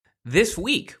This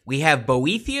week, we have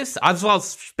Boethius, Oswald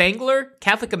Spengler,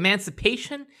 Catholic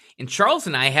Emancipation, and Charles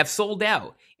and I have sold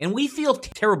out, and we feel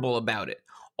terrible about it,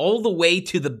 all the way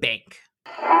to the bank.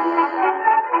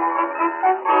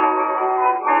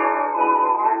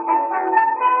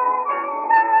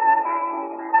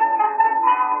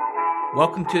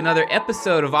 Welcome to another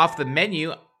episode of Off the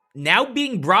Menu, now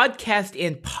being broadcast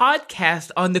and podcast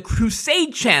on the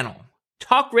Crusade Channel.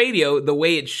 Talk radio the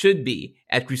way it should be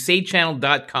at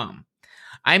crusadechannel.com.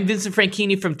 I'm Vincent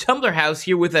Franchini from Tumblr House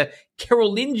here with a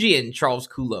Carolingian Charles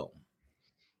Coulomb.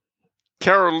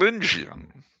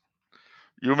 Carolingian?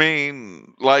 You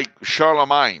mean like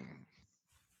Charlemagne?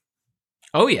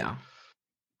 Oh, yeah.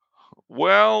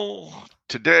 Well,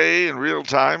 today in real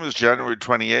time is January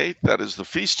 28th. That is the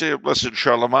feast day of Blessed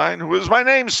Charlemagne, who is my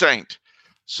name saint.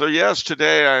 So yes,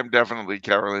 today I am definitely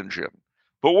Carolingian.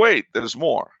 But wait, there's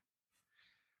more.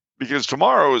 Because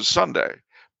tomorrow is Sunday,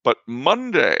 but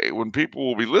Monday, when people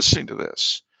will be listening to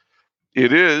this,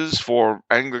 it is, for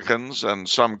Anglicans and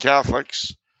some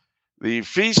Catholics, the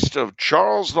feast of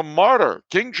Charles the Martyr,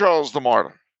 King Charles the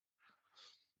Martyr.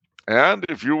 And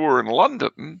if you were in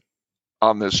London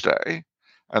on this day,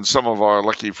 and some of our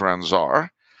lucky friends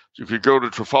are, you could go to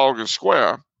Trafalgar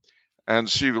Square and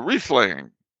see the wreath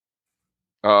laying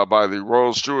by the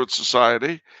Royal Stuart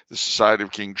Society, the Society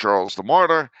of King Charles the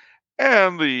Martyr,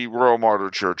 and the Royal Martyr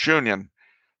Church Union,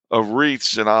 of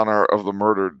wreaths in honor of the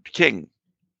murdered king.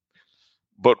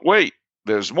 But wait,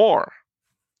 there's more.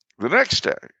 The next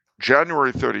day,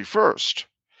 January 31st,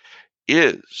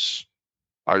 is,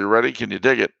 are you ready? Can you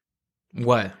dig it?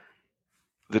 What?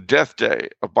 The death day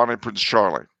of Bonnie Prince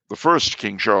Charlie, the first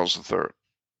King Charles III.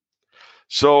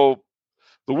 So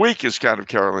the week is kind of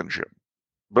Carolingian.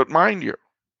 But mind you,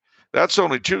 that's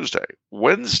only Tuesday.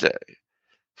 Wednesday,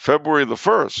 February the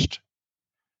 1st,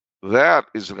 that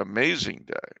is an amazing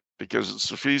day because it's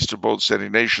the feast of both St.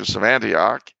 Ignatius of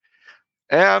Antioch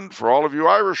and, for all of you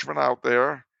Irishmen out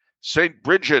there, St.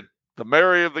 Bridget, the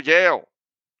Mary of the Gale.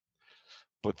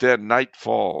 But then night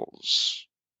falls.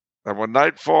 And when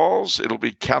night falls, it'll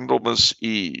be Candlemas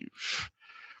Eve.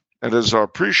 And as our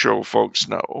pre-show folks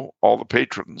know, all the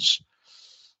patrons,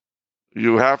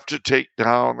 you have to take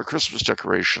down the Christmas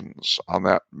decorations on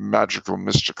that magical,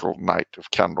 mystical night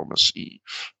of Candlemas Eve.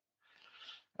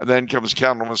 And then comes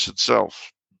Candlemas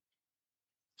itself.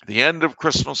 The end of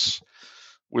Christmas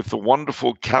with the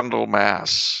wonderful Candle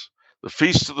Mass, the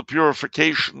Feast of the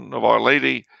Purification of Our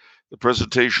Lady, the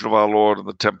presentation of our Lord in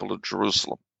the Temple of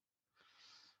Jerusalem.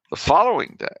 The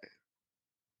following day,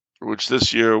 which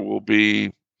this year will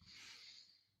be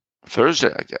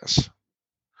Thursday, I guess,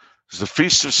 is the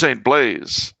Feast of St.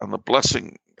 Blaise and the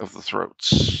Blessing of the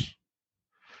Throats.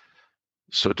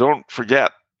 So don't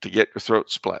forget to get your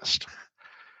throats blessed.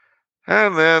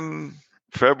 And then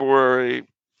February,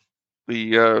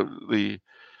 the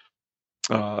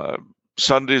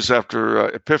Sundays after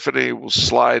Epiphany will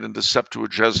slide into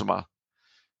Septuagesima,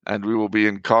 and we will be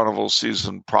in carnival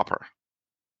season proper.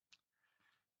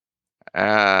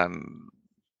 And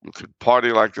you could party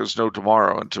like there's no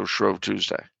tomorrow until Shrove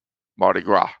Tuesday, Mardi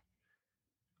Gras.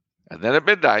 And then at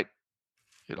midnight,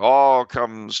 it all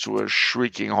comes to a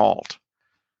shrieking halt,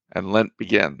 and Lent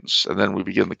begins, and then we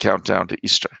begin the countdown to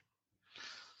Easter.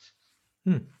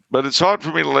 But it's hard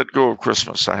for me to let go of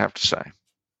Christmas, I have to say.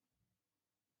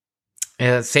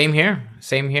 Yeah, same here.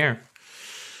 Same here.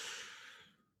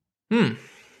 I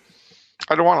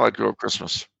don't want to let go of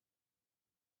Christmas.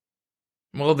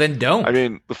 Well, then don't. I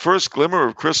mean, the first glimmer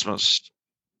of Christmas,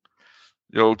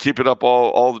 keep it up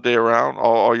all the day around,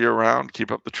 all year round,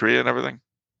 keep up the tree and everything.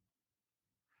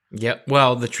 Yep.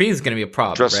 Well, the tree is going to be a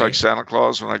problem, Dress right? like Santa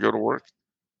Claus when I go to work.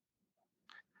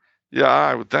 Yeah,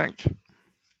 I would think.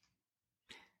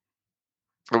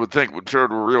 It would turn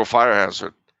to a real fire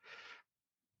hazard.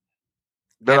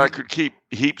 Then I could keep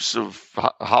heaps of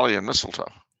holly and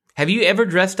mistletoe. Have you ever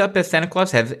dressed up as Santa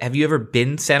Claus? Have you ever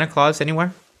been Santa Claus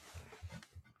anywhere?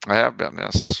 I have been,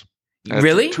 yes. And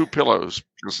Really? Two pillows.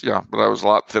 But I was a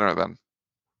lot thinner then.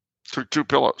 Took 2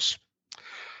 pillows.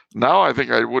 Now I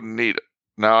think I wouldn't need it.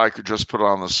 Now I could just put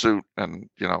on the suit and,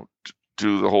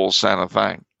 do the whole Santa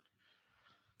thing.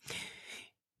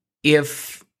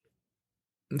 If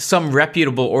some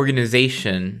reputable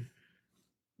organization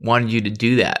wanted you to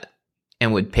do that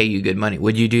and would pay you good money,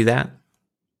 would you do that?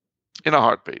 In a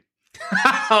heartbeat.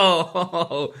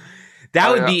 Oh,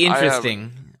 that would be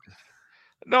interesting.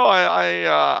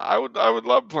 I would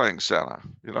love playing Santa,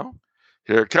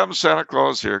 Here comes Santa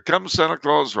Claus,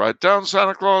 right down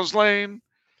Santa Claus Lane,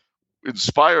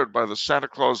 inspired by the Santa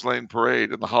Claus Lane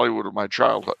parade in the Hollywood of my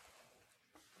childhood.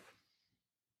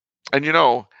 And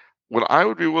what I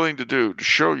would be willing to do to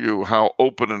show you how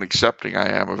open and accepting I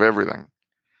am of everything,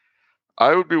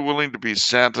 I would be willing to be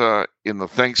Santa in the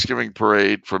Thanksgiving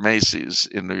parade for Macy's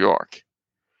in New York,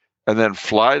 and then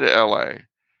fly to LA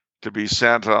to be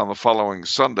Santa on the following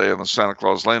Sunday in the Santa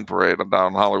Claus Lane Parade on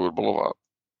down Hollywood Boulevard.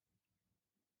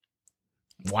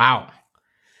 Wow.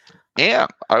 And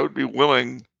I would be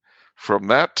willing, from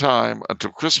that time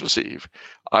until Christmas Eve,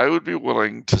 I would be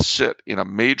willing to sit in a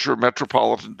major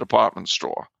metropolitan department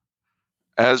store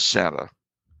as Santa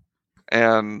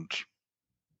and,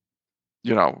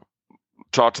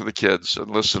 talk to the kids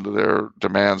and listen to their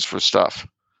demands for stuff.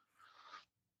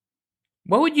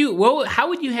 How would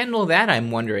you handle that?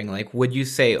 I'm wondering, like, would you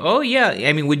say, oh yeah,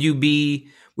 I mean, would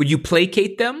you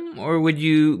placate them or would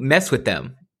you mess with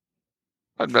them?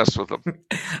 I'd mess with them.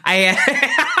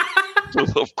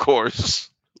 Of course.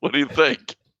 What do you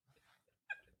think?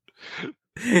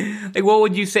 Like, what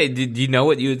would you say? Did you know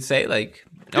what you would say? Like,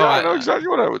 yeah, I know exactly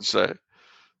what I would say.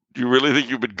 Do you really think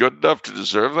you've been good enough to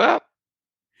deserve that?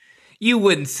 You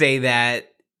wouldn't say that.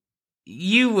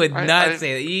 You would not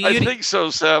say that. I think so,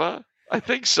 Santa. I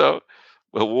think so.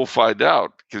 Well, we'll find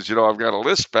out because, I've got a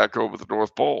list back over the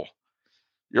North Pole.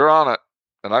 You're on it,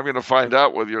 and I'm going to find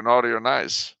out whether you're naughty or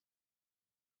nice.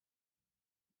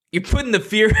 You're putting the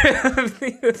fear.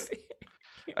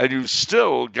 And you've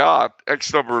still got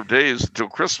X number of days until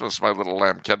Christmas, my little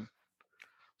lambkin.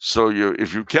 So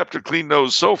if you kept a clean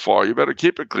nose so far, you better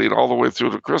keep it clean all the way through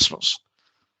to Christmas.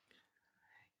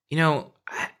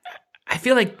 I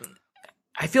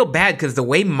feel bad because the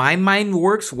way my mind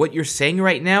works, what you're saying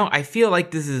right now, I feel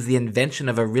like this is the invention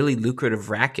of a really lucrative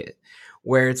racket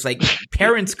where it's like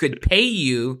parents could pay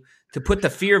you to put the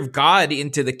fear of God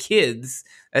into the kids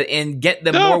and get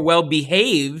them more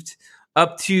well-behaved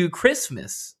up to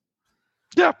Christmas.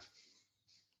 Yeah.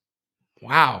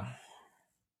 Wow.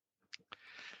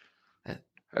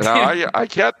 Now, I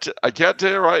can't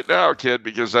tell you right now, kid,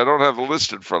 because I don't have the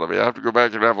list in front of me. I have to go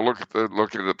back and have a look at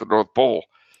the North Pole.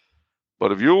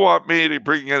 But if you want me to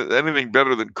bring anything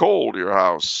better than coal to your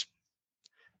house,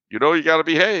 you got to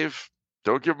behave.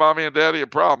 Don't give mommy and daddy a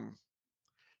problem.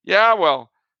 Yeah,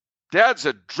 well, dad's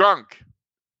a drunk,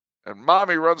 and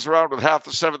mommy runs around with half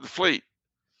the 7th Fleet.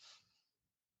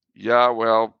 Yeah,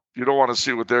 well, you don't want to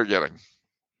see what they're getting.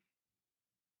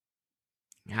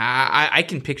 I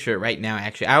can picture it right now.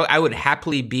 Actually, I would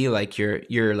happily be like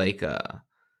you're like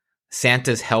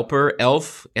Santa's helper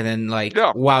elf, and then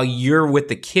while you're with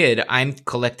the kid, I'm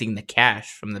collecting the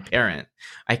cash from the parent.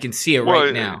 I can see it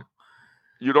right now.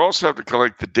 You'd also have to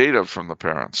collect the data from the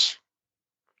parents.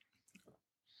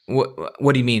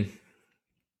 What do you mean?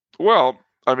 Well,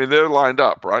 I mean they're lined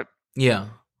up, right? Yeah.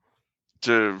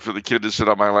 For the kid to sit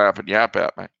on my lap and yap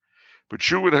at me,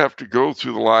 but you would have to go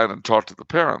through the line and talk to the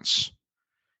parents.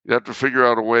 You'd have to figure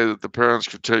out a way that the parents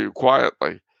could tell you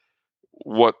quietly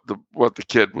what the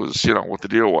kid was, what the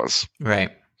deal was.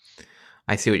 Right.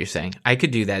 I see what you're saying. I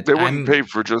could do that. They wouldn't pay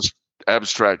for just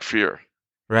abstract fear.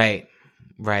 Right.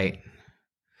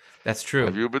 That's true.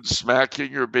 Have you been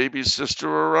smacking your baby sister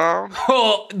around?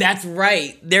 Oh, that's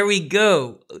right. There we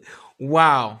go.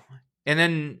 Wow. And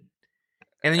then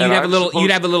you'd have a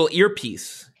little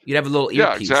earpiece. You'd have a little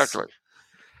earpiece. Yeah, exactly.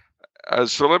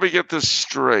 So let me get this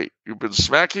straight. You've been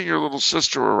smacking your little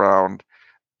sister around,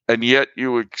 and yet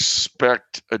you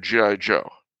expect a G.I. Joe.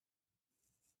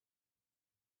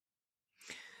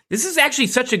 This is actually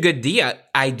such a good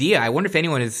idea. I wonder if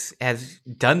anyone has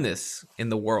done this in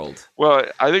the world. Well,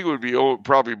 I think it would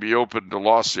probably be open to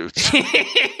lawsuits. And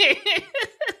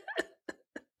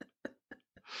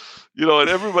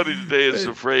everybody today is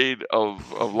afraid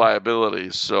of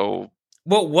liability. So,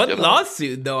 well, what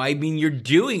lawsuit though? I mean, you're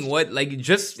doing what? Like,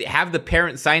 just have the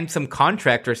parent sign some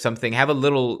contract or something. Have a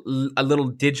little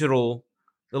digital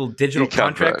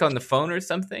contract on the phone or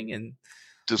something, and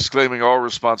disclaiming all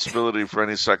responsibility for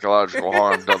any psychological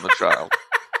harm done the child.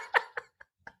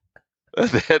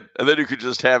 And then you could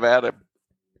just have at him.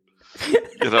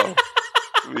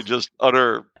 We just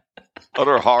utter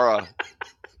horror.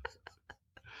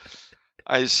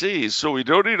 I see. So we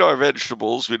don't eat our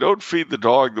vegetables. We don't feed the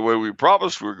dog the way we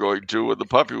promised we were going to when the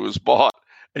puppy was bought.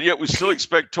 And yet we still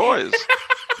expect toys.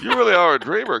 You really are a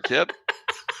dreamer, kid.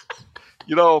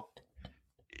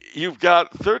 You've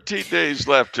got 13 days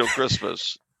left till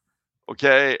Christmas.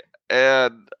 Okay?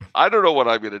 And I don't know what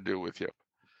I'm going to do with you.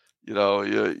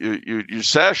 You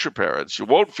sass your parents. You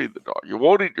won't feed the dog. You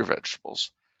won't eat your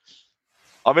vegetables.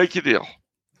 I'll make you a deal.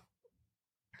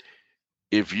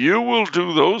 If you will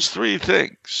do those 3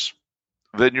 things,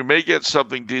 then you may get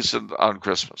something decent on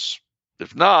Christmas.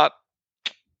 If not,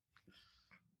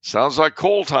 sounds like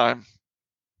coal time.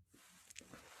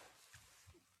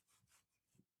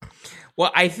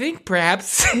 Well, I think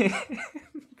perhaps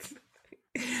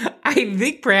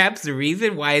the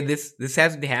reason why this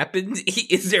hasn't happened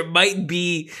is there might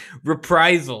be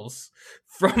reprisals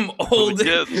from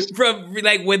from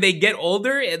like when they get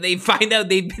older and they find out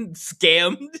they've been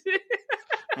scammed.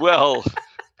 Well,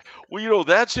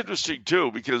 that's interesting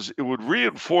too, because it would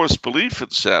reinforce belief in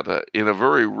Santa in a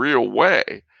very real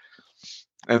way.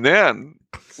 And then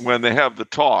when they have the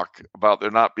talk about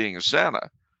there not being a Santa,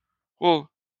 well,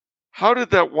 how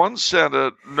did that one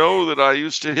Santa know that I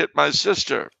used to hit my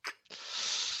sister?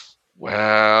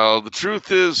 Well, the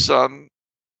truth is, son,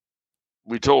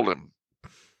 we told him.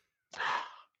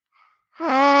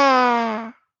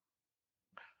 Ah.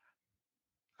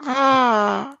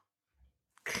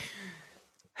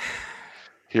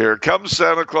 Here comes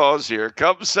Santa Claus,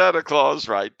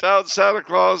 right down Santa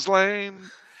Claus Lane,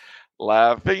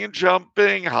 laughing and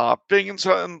jumping, hopping and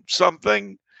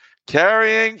something,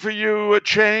 carrying for you a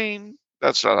chain.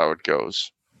 That's not how it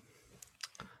goes.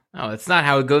 No, it's not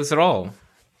how it goes at all.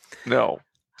 No.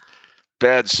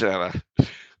 Bad Santa.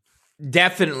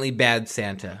 Definitely bad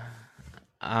Santa.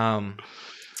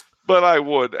 But I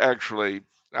would actually,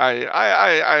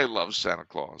 I love Santa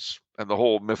Claus and the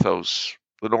whole mythos,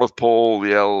 the North Pole,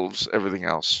 the elves, everything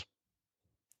else.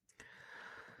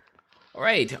 All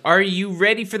right. Are you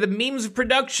ready for the memes of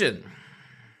production?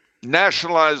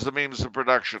 Nationalize the memes of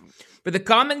production. For the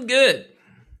common good.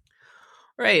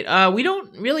 All right. We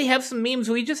don't really have some memes.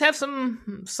 We just have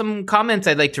some comments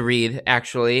I'd like to read,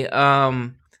 actually.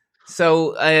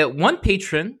 So one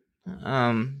patron,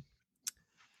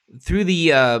 through the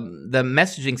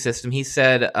messaging system, he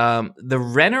said the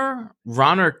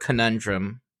Renner-Ronner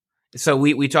conundrum. So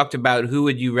we talked about who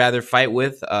would you rather fight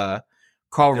with,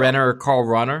 Carl Renner or Carl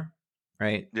Ronner,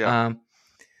 right? Yeah.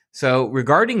 So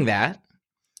regarding that,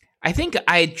 I think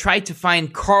I tried to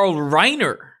find Carl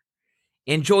Reiner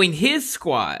and join his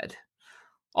squad.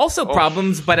 Also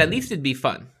problems, but at least it'd be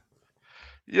fun.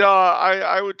 Yeah,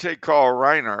 I would take Carl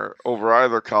Reiner over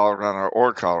either Carl Renner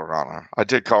or Carl Ronner. I'd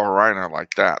take Carl Reiner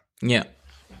like that. Yeah.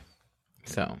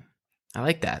 So, I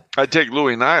like that. I'd take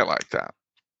Louis Nye like that.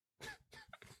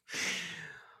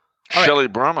 Shelley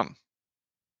Brumman.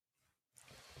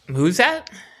 Who's that?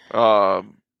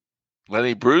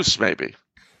 Lenny Bruce, maybe.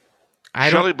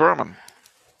 Shelley Berman.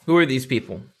 Who are these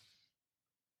people?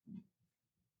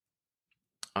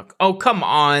 Oh, come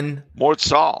on. Mort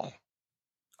Sahl.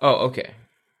 Oh, okay.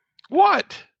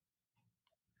 What?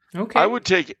 Okay. I would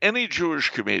take any Jewish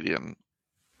comedian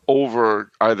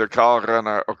over either Carl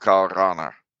Renner or Carl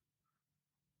Ronner.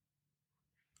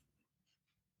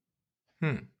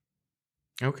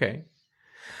 Okay.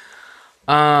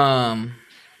 One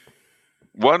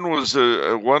was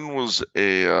a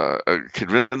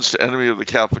convinced enemy of the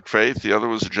Catholic faith. The other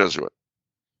was a Jesuit.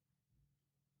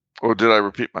 Or did I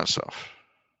repeat myself?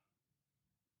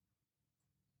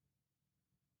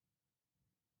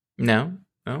 No,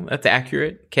 that's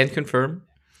accurate. Can confirm.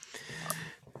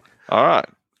 All right.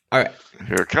 All right.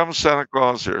 Here comes Santa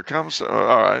Claus. Here comes. All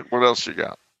right. What else you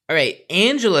got? All right.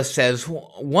 Angela says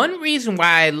one reason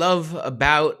why I love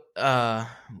about or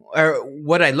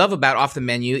what I love about Off the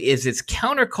Menu is its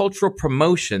countercultural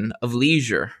promotion of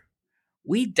leisure.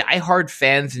 We diehard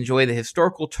fans enjoy the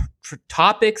historical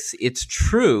topics, it's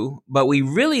true, but we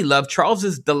really love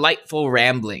Charles's delightful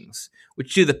ramblings,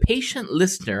 which to the patient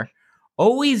listener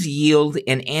always yield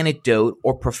an anecdote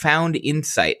or profound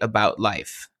insight about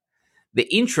life.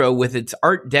 The intro, with its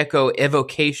Art Deco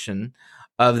evocation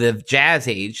of the Jazz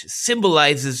Age,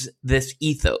 symbolizes this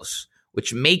ethos,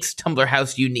 which makes Tumbler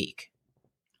House unique.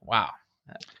 Wow.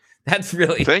 That's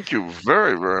really... Thank you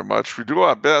very, very much. We do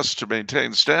our best to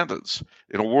maintain standards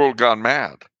in a world gone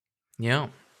mad. Yeah.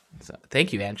 So,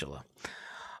 thank you, Angela.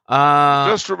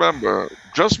 Just remember,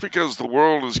 just because the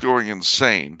world is going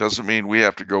insane doesn't mean we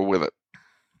have to go with it.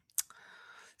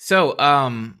 So,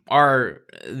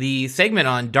 the segment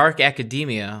on Dark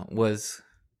Academia was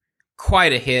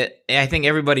quite a hit. I think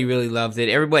everybody really loved it.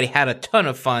 Everybody had a ton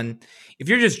of fun. If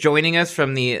you're just joining us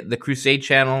from the Crusade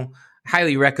channel,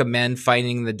 highly recommend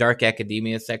finding the Dark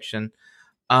Academia section.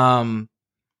 But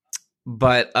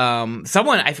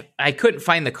someone I couldn't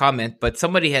find the comment, but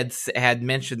somebody had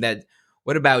mentioned that.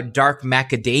 What about Dark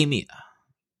Macadamia,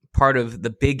 part of the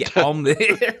Big Almond?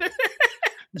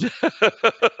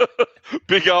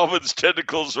 Big Almond's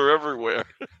tentacles are everywhere.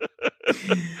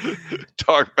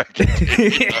 Dark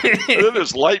macadamia. And then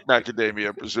there's light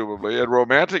macadamia, presumably, and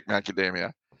romantic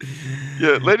macadamia.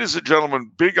 Yeah, ladies and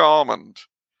gentlemen, Big Almond,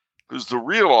 who's the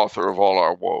real author of all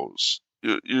our woes.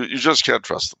 You just can't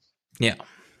trust them. Yeah.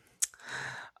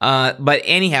 But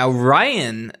anyhow,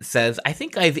 Ryan says, I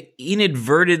think I've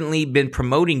inadvertently been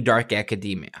promoting Dark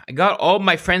Academia. I got all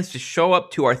my friends to show up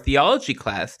to our theology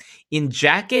class in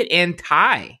jacket and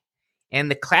tie, and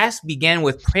the class began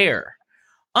with prayer.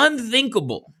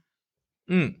 Unthinkable.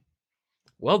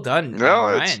 Well done,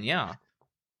 Ryan. Yeah.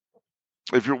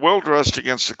 If you're well dressed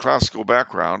against a classical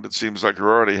background, it seems like you're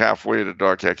already halfway to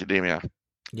Dark Academia.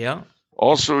 Yeah.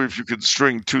 Also, if you could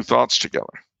string two thoughts together.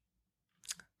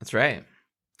 That's right.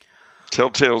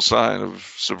 Telltale sign of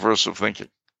subversive thinking.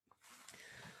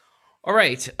 All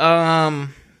right. Time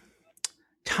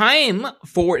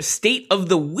for State of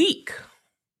the Week.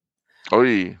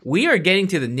 Oy. We are getting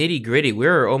to the nitty gritty.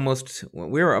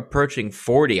 We're approaching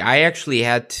 40. I actually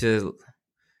had to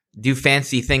do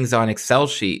fancy things on Excel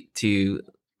sheet to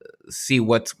see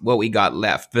what we got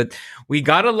left. But we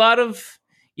got a lot of,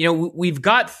 we've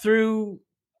got through,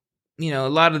 a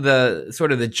lot of the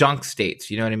sort of the junk states.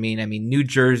 You know what I mean? I mean, New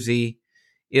Jersey,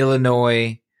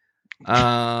 Illinois,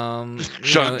 junk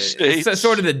states,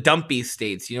 sort of the dumpy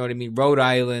states. You know what I mean? Rhode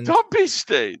Island, dumpy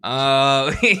states.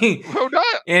 Rhode Island.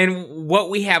 And what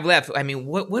we have left? I mean,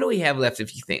 what do we have left?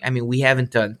 If you think, I mean, we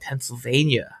haven't done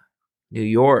Pennsylvania, New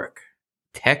York,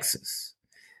 Texas,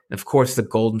 and of course the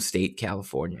Golden State,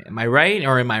 California. Am I right,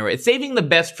 or am I right? Saving the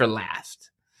best for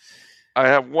last. I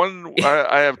have one.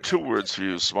 I have two words for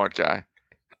you, smart guy.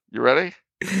 You ready?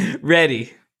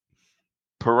 Ready.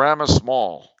 Paramus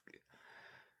Mall.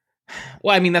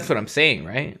 Well, I mean, that's what I'm saying,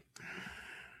 right?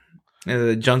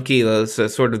 The junky,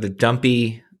 sort of the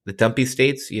dumpy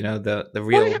states. The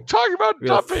real. What are you talking about?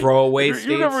 Real dumpy? Throwaway states.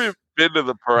 You've never even been to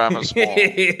the Paramus Mall.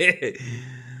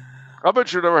 I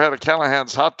bet you never had a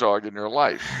Callahan's hot dog in your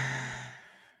life.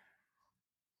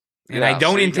 And I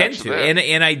don't intend to.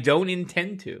 And I don't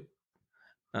intend to.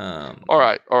 All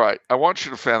right. I want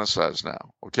you to fantasize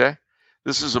now, okay?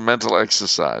 This is a mental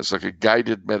exercise, like a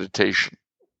guided meditation.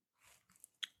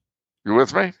 You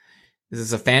with me? Is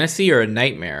this a fantasy or a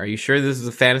nightmare? Are you sure this is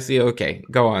a fantasy? Okay,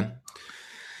 go on.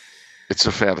 It's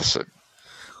a fantasy.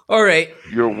 All right.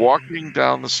 You're walking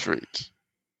down the street.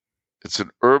 It's an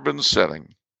urban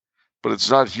setting, but it's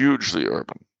not hugely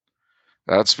urban.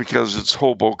 That's because it's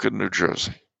Hoboken, New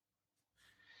Jersey.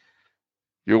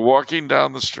 You're walking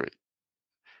down the street.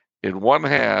 In one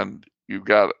hand, you've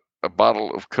got a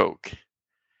bottle of Coke.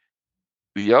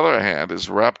 The other hand is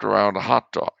wrapped around a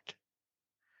hot dog.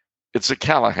 It's a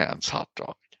Callahan's hot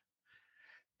dog.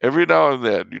 Every now and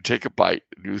then, you take a bite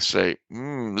and you say,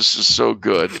 this is so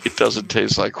good. It doesn't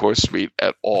taste like horse meat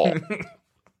at all.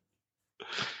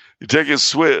 You take a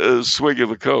swig of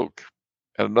the Coke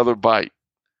and another bite.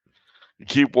 You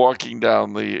keep walking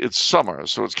down it's summer,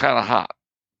 so it's kind of hot.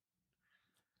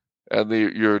 And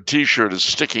your T-shirt is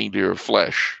sticking to your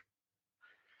flesh.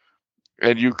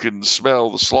 And you can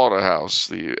smell the slaughterhouse,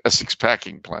 the Essex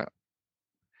packing plant.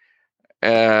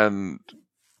 And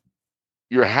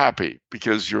you're happy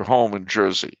because you're home in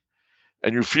Jersey.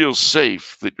 And you feel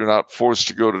safe that you're not forced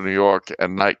to go to New York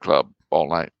and nightclub all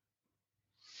night.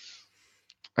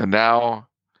 And now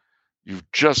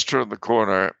you've just turned the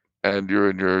corner and you're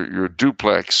in your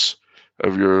duplex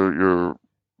of your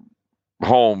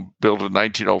home built in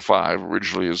 1905,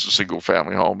 originally as a single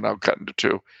family home, now cut into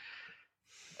two.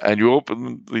 And you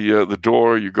open the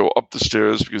door, you go up the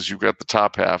stairs because you've got the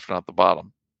top half, not the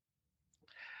bottom.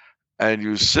 And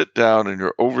you sit down in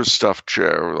your overstuffed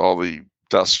chair with all the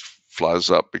dust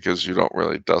flies up because you don't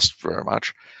really dust very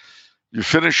much. You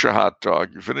finish your hot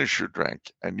dog, you finish your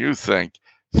drink, and you think,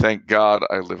 thank God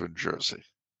I live in Jersey.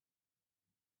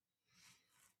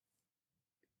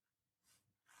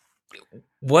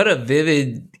 What a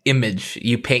vivid image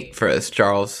you paint for us,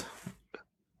 Charles.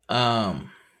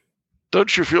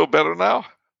 Don't you feel better now?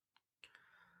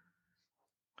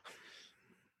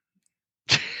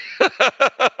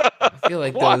 I feel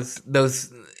like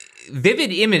those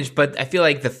vivid image, but I feel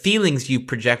like the feelings you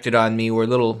projected on me were a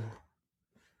little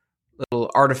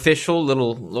artificial,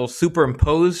 little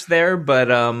superimposed there,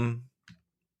 but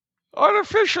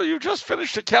artificial. You just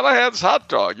finished a Callahan's hot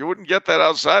dog. You wouldn't get that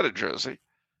outside of Jersey.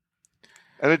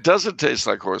 And it doesn't taste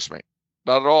like horse meat.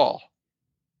 Not at all.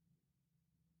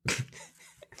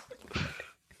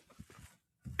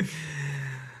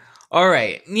 All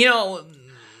right.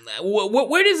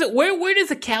 Where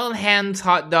does a Callahan's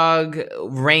hot dog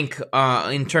rank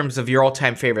in terms of your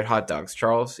all-time favorite hot dogs,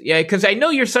 Charles? Yeah, because I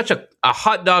know you're such a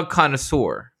hot dog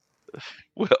connoisseur.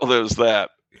 Well, there's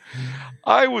that.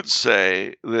 I would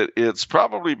say that it's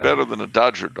probably better than a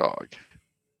Dodger dog,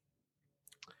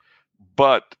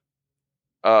 but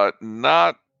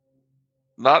not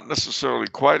necessarily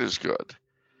quite as good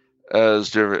as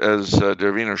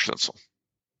Der Wiener Schnitzel.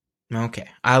 Okay.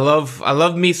 I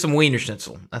love me some Wiener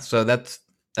Schnitzel. That's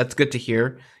good to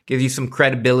hear. Gives you some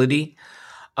credibility.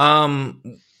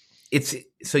 It's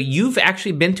so you've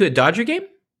actually been to a Dodger game?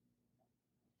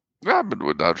 Yeah, I've been to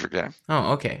a Dodger game.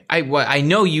 Oh, okay. I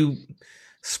know you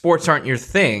sports aren't your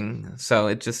thing, so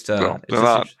it just No, it's they're just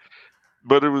not.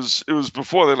 But it was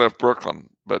before they left Brooklyn.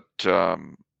 But no,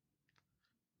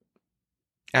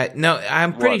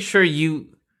 I'm pretty what? sure you.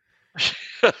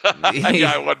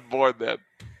 I wasn't born then.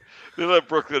 They left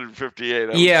Brooklyn in '58. I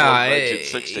was born in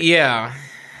 1960. Yeah.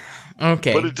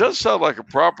 Okay. But it does sound like a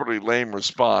properly lame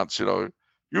response.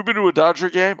 You've been to a Dodger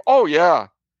game? Oh yeah.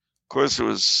 Of course, it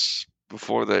was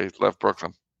before they left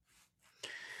Brooklyn.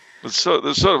 There's sort of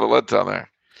a letdown there.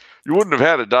 You wouldn't have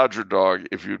had a Dodger dog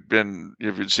if you'd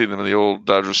seen them in the old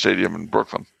Dodger Stadium in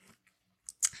Brooklyn.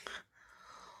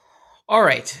 All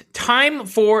right, time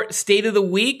for State of the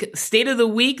Week. State of the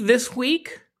Week this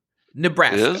week,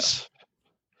 Nebraska. Is?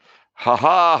 Ha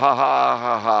ha ha ha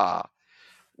ha ha.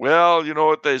 Well, you know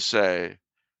what they say.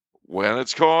 When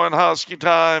it's corn husking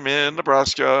time in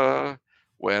Nebraska.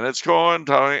 When it's corn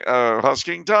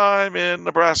husking time in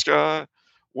Nebraska.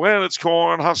 When it's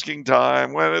corn husking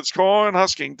time. When it's corn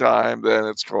husking time. Then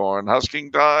it's corn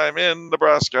husking time in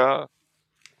Nebraska.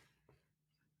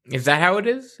 Is that how it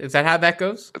is? Is that how that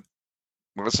goes?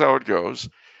 That's how it goes.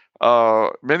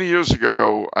 Many years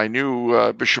ago, I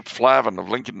knew Bishop Flavin of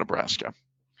Lincoln, Nebraska,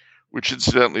 which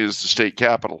incidentally is the state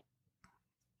capital.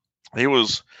 He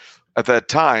was, at that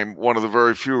time, one of the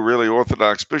very few really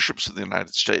Orthodox bishops in the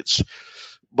United States.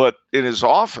 But in his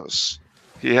office,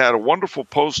 he had a wonderful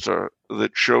poster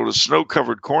that showed a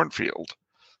snow-covered cornfield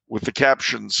with the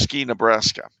caption, Ski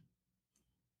Nebraska.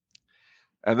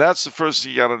 And that's the first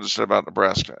thing you got to understand about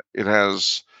Nebraska. It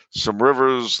has some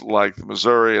rivers like the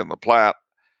Missouri and the Platte,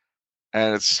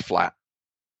 and it's flat.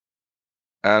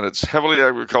 And it's heavily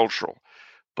agricultural.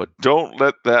 But don't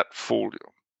let that fool you.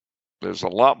 There's a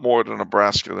lot more to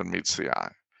Nebraska than meets the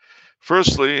eye.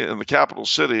 Firstly, in the capital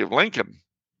city of Lincoln,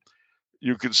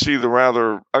 you can see the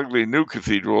rather ugly new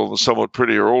cathedral and the somewhat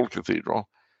prettier old cathedral.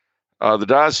 The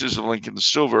Diocese of Lincoln is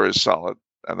still very solid,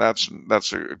 and that's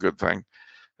a good thing.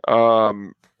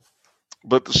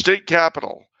 But the state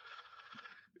capitol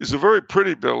is a very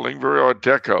pretty building, very Art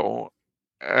Deco,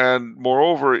 and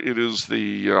moreover, it is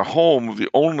the home of the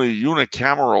only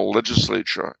unicameral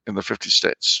legislature in the 50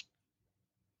 states.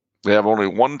 They have only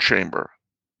one chamber,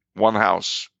 one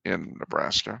house in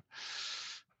Nebraska.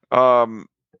 To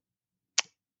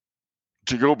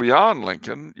go beyond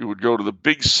Lincoln, you would go to the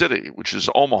big city, which is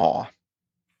Omaha.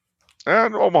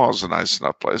 And Omaha's a nice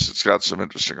enough place. It's got some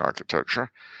interesting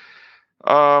architecture.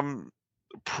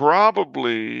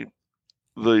 Probably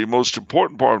the most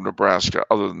important part of Nebraska,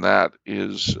 other than that,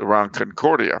 is around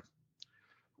Concordia,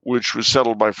 which was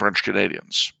settled by French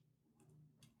Canadians.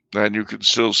 And you can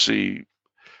still see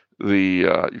a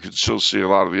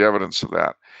lot of the evidence of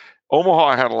that.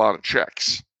 Omaha had a lot of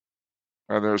Czechs,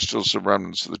 and there's still some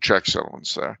remnants of the Czech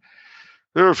settlements there.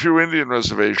 There are a few Indian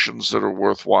reservations that are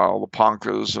worthwhile, the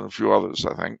Poncas and a few others,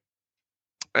 I think.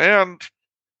 And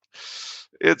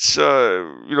it's,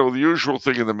 the usual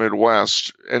thing in the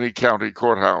Midwest. Any county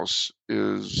courthouse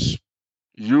is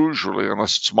usually,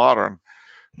 unless it's modern,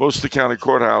 most of the county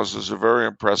courthouses are very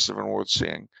impressive and worth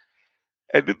seeing.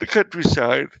 And in the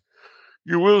countryside,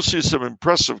 you will see some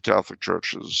impressive Catholic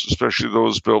churches, especially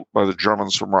those built by the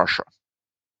Germans from Russia.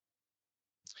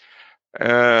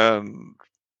 And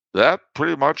that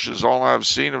pretty much is all I've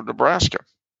seen of Nebraska.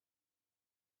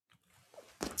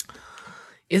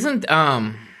 Isn't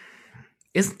the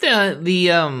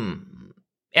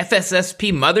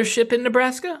FSSP mothership in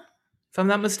Nebraska, if I'm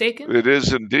not mistaken? It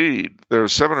is indeed. There are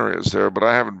seminaries there, but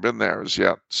I haven't been there as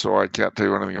yet, so I can't tell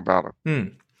you anything about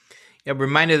it. Yeah,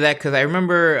 reminded of that because I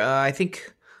remember, I think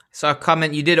I saw a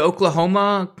comment. You did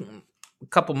Oklahoma a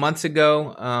couple months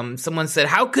ago. Someone said,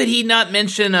 how could he not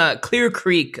mention Clear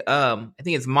Creek? I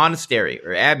think it's monastery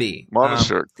or abbey.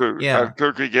 Clear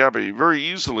Creek Abbey, very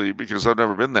easily because I've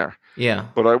never been there. Yeah.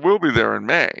 But I will be there in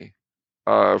May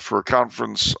for a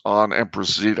conference on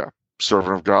Empress Zita,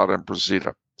 Servant of God, Empress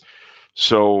Zita.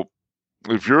 So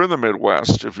if you're in the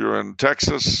Midwest, if you're in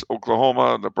Texas,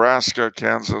 Oklahoma, Nebraska,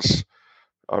 Kansas,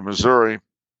 Missouri,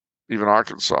 even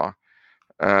Arkansas,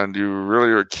 and you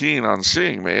really are keen on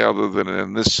seeing me, other than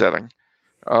in this setting,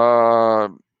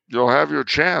 you'll have your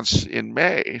chance in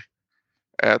May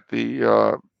at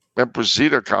the Empress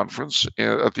Zita conference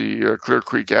at the Clear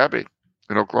Creek Abbey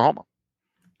in Oklahoma.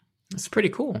 That's pretty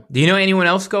cool. Do you know anyone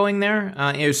else going there?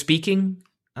 Speaking?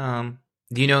 Do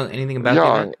you know anything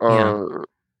about that?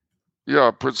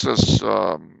 Yeah, Princess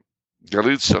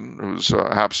Galitzin, who's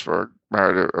Habsburg,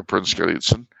 married a Prince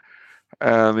Galitzin.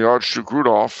 and the Archduke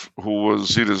Rudolph, who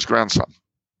was Zita's grandson.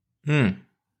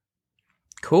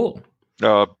 Cool.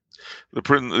 The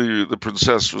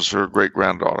princess was her great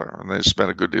granddaughter, and they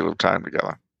spent a good deal of time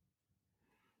together.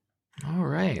 All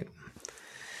right.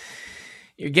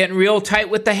 You're getting real tight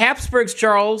with the Habsburgs,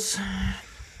 Charles.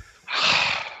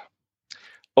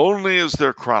 Only as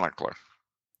their chronicler.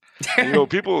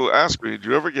 People ask me, do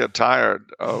you ever get tired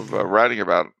of writing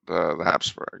about the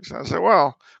Habsburgs? And I say,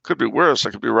 well, could be worse.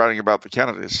 I could be writing about the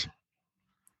Kennedys.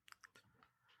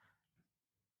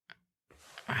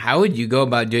 How would you go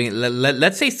about doing it?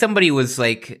 Let's say somebody was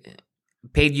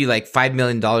paid you $5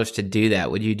 million to do that.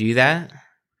 Would you do that?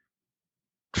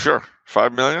 Sure.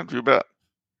 $5 million? You bet.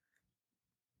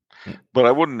 But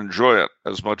I wouldn't enjoy it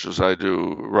as much as I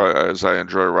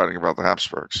enjoy writing about the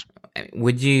Habsburgs.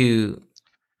 Would you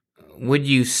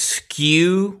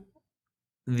skew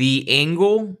the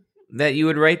angle that you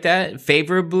would write that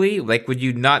favorably? Would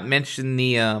you not mention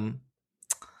the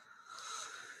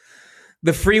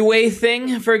freeway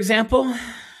thing, for example?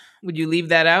 Would you leave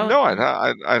that out? No, I'd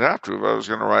have to. If I was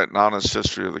going to write an honest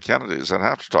history of the Kennedys, I'd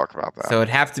have to talk about that. So it'd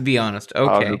have to be honest.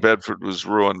 Okay. New Bedford was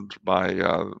ruined by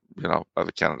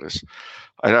the Kennedys.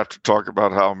 I'd have to talk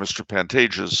about how Mr.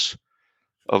 Pantages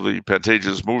of the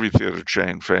Pantages movie theater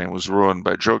chain fame was ruined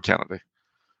by Joe Kennedy.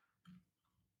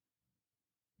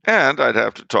 And I'd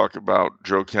have to talk about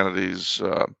Joe Kennedy's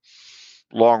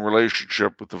long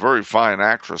relationship with the very fine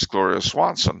actress Gloria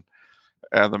Swanson,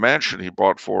 and the mansion he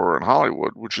bought for her in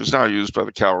Hollywood, which is now used by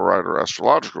the Cal Ryder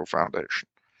Astrological Foundation.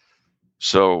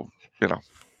 So,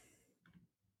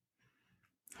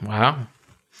 Wow.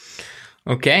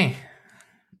 Okay.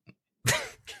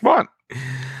 What?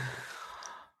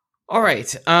 All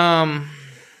right.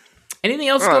 Anything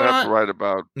else going on? I have to write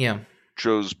about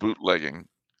Joe's bootlegging.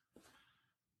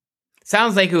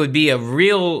 Sounds like it would be a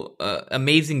real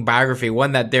amazing biography,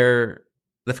 one that the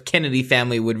Kennedy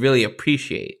family would really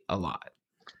appreciate a lot.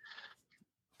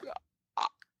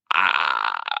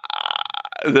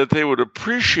 That they would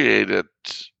appreciate it.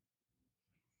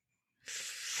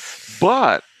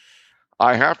 But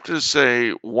I have to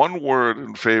say one word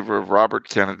in favor of Robert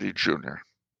Kennedy Jr.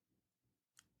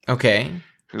 Okay.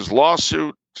 His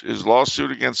lawsuit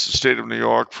against the state of New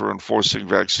York for enforcing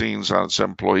vaccines on its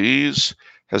employees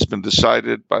has been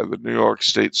decided by the New York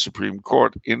State Supreme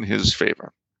Court in his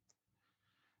favor.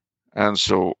 And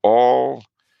so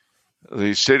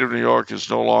the state of New York is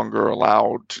no longer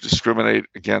allowed to discriminate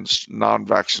against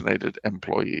non-vaccinated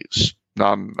employees,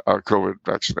 non-COVID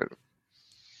vaccinated.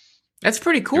 That's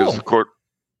pretty cool.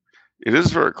 It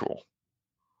is very cool.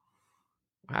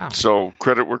 Wow. So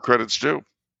credit where credit's due.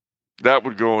 That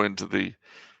would go into the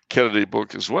Kennedy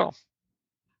book as well.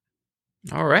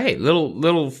 All right.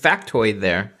 Little factoid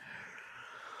there.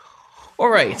 All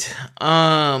right.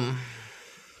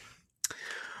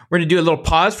 We're going to do a little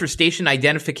pause for station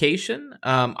identification.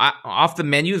 Off the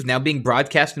Menu is now being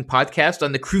broadcast and podcast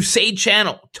on the Crusade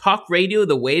Channel. Talk radio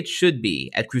the way it should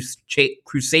be at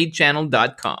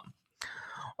crusadechannel.com.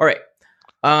 All right.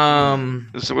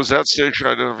 Was that station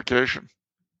identification?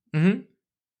 Mm-hmm.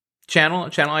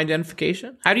 Channel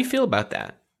identification. How do you feel about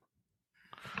that?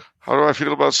 How do I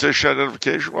feel about station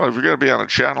identification? Well, if you're going to be on a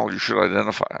channel, you should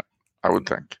identify it, I would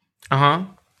think. Uh-huh.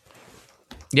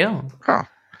 Yeah. Huh.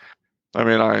 I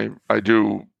mean, I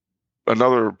do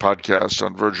another podcast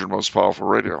on Virgin Most Powerful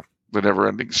Radio, The Never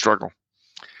Ending Struggle.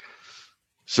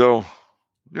 So,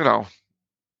 we'll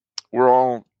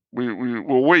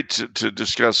wait to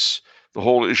discuss the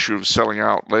whole issue of selling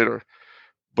out later.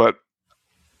 But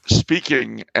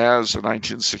speaking as a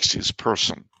 1960s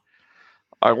person,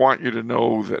 I want you to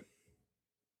know that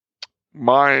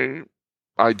my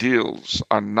ideals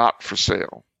are not for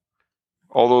sale,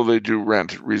 although they do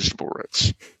rent at reasonable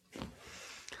rates.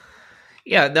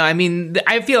 Yeah, no, I mean,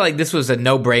 I feel like this was a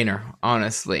no-brainer,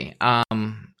 honestly. I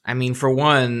mean, for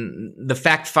one, the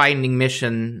fact-finding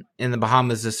mission in the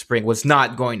Bahamas this spring was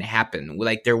not going to happen.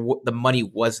 The money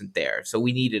wasn't there, so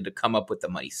we needed to come up with the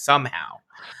money somehow.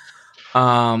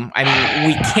 I mean,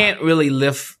 we can't really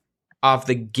live off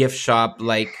the gift shop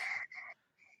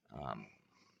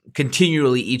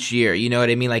continually each year. You know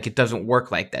what I mean? It doesn't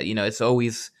work like that. It's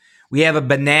always we have a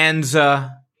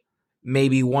bonanza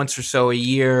maybe once or so a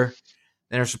year.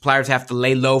 Then our suppliers have to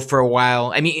lay low for a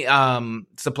while. I mean,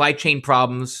 supply chain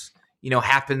problems,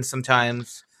 happen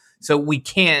sometimes. So we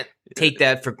can't take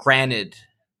that for granted,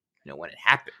 when it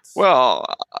happens. Well,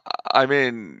 I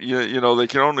mean, they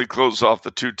can only close off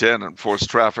the 210 and force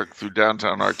traffic through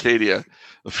downtown Arcadia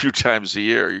a few times a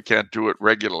year. You can't do it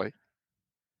regularly.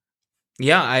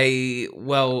 Yeah, I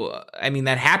mean,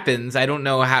 that happens. I don't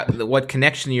know what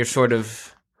connection you're sort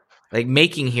of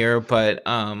making here, but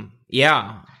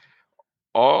Yeah.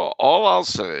 All I'll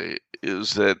say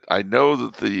is that I know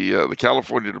that the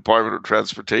California Department of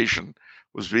Transportation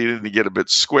was beginning to get a bit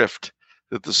squiffed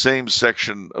that the same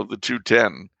section of the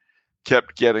 210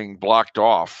 kept getting blocked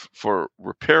off for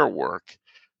repair work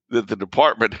that the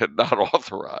department had not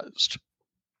authorized.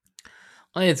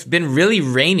 Well, it's been really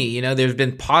rainy. There's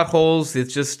been potholes.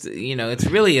 It's just, it's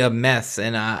really a mess.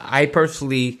 And I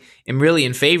personally am really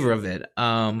in favor of it.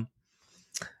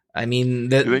 I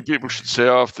mean, you think people should stay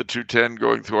off the 210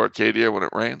 going through Arcadia when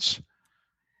it rains?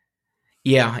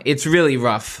 Yeah, it's really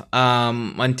rough.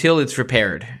 Until it's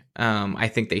repaired, I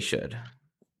think they should.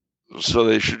 So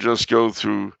they should just go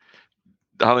through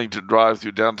Huntington Drive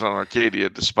through downtown Arcadia,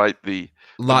 despite the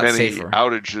many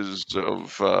outages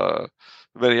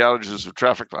of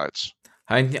traffic lights.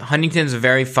 Huntington's a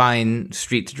very fine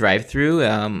street to drive through.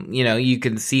 You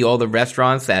can see all the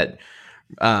restaurants at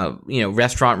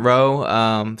Restaurant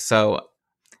Row. So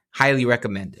highly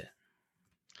recommend it.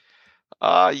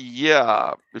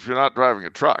 Yeah, if you're not driving a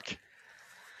truck.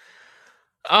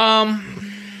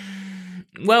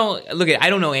 Well, look, I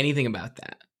don't know anything about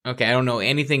that. Okay, I don't know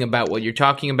anything about what you're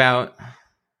talking about.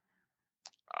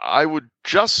 I would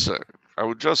just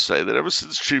say that ever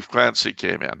since Chief Clancy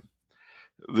came in,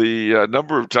 the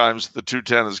number of times the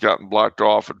 210 has gotten blocked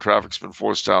off and traffic's been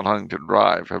forced down Huntington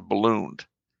Drive have ballooned.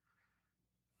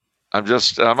 I'm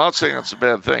not saying that's a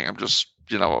bad thing. I'm just,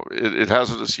 it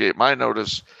hasn't escaped my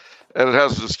notice, and it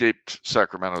hasn't escaped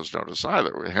Sacramento's notice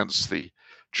either, hence the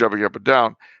jumping up and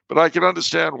down. But I can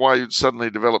understand why you'd suddenly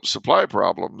develop supply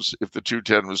problems if the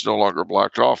 210 was no longer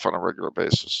blocked off on a regular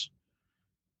basis.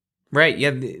 Right.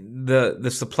 Yeah. The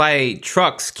supply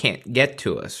trucks can't get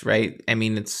to us. Right. I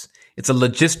mean, it's a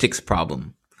logistics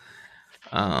problem.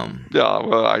 Yeah.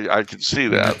 Well, I can see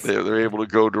that they're able to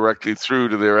go directly through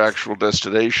to their actual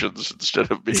destinations instead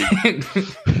of being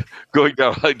going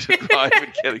down Huntington Drive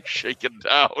and getting shaken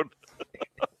down.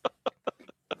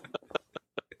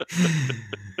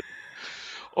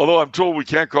 Although I'm told we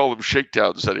can't call them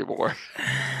shakedowns anymore.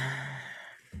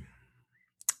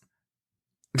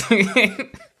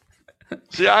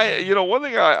 See, one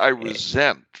thing I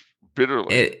resent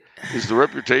bitterly is the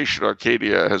reputation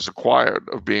Arcadia has acquired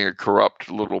of being a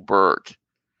corrupt little burg.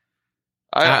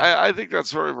 I think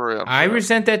that's very, very unfair. I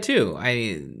resent that too.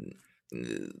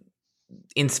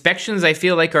 Inspections, I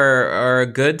feel like, are a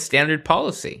good standard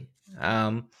policy.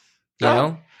 You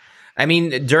know, I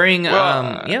mean, during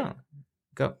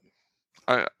go.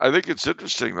 I think it's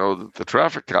interesting though that the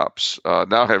traffic cops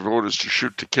now have orders to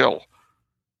shoot to kill.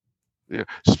 Yeah.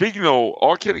 Speaking though,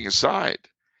 all kidding aside,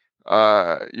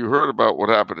 you heard about what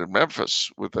happened in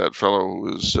Memphis with that fellow who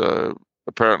was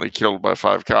apparently killed by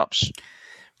 5 cops.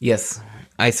 Yes,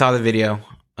 I saw the video.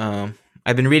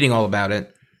 I've been reading all about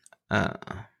it.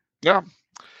 Yeah.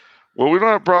 Well, we don't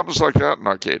have problems like that in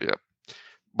Arcadia.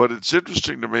 But it's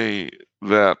interesting to me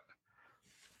that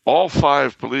all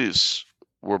 5 police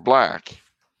were black,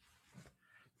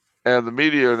 and the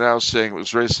media are now saying it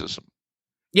was racism.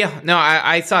 Yeah, no,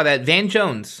 I saw that. Van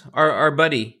Jones, our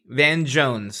buddy, Van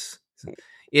Jones.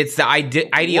 It's the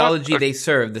ideology they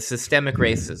serve, the systemic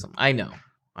racism. I know.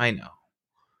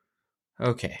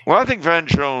 Okay. Well, I think Van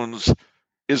Jones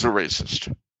is a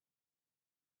racist.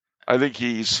 I think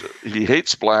he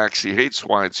hates blacks, he hates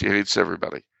whites, he hates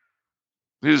everybody.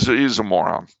 He's a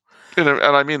moron. And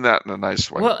I mean that in a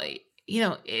nice way.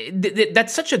 Well,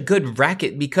 that's such a good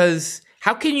racket, because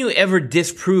how can you ever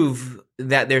disprove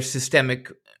that there's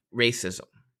systemic racism?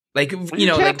 Like,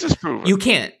 disprove it. You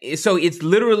can't. So it's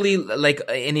literally like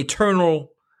an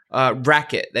eternal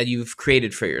racket that you've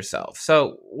created for yourself.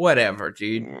 So whatever,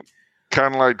 dude.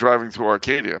 Kind of like driving through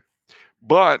Arcadia.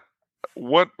 But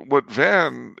what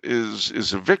Van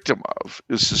is a victim of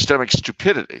is systemic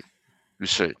stupidity, you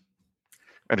see.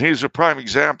 And here's a prime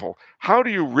example. How do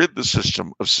you rid the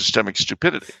system of systemic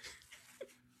stupidity?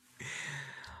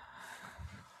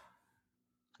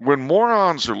 When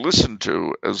morons are listened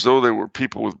to as though they were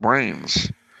people with brains,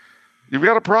 you've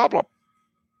got a problem.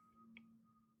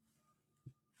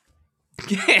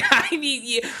 I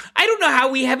mean, I don't know how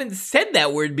we haven't said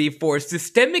that word before.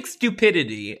 Systemic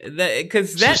stupidity.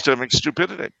 Systemic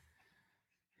stupidity.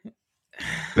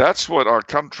 That's what our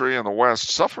country and the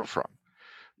West suffer from.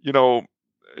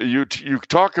 You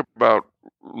talk about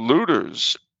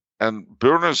looters and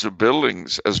burners of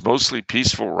buildings as mostly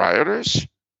peaceful rioters?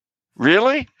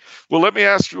 Really? Well, let me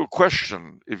ask you a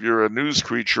question. If you're a news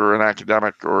creature, an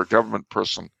academic, or a government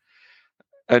person,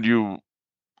 and you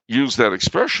use that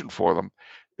expression for them,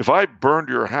 if I burned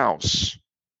your house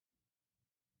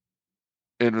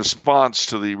in response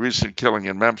to the recent killing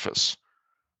in Memphis,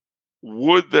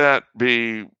 would that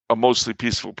be a mostly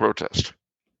peaceful protest?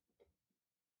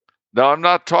 Now, I'm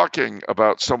not talking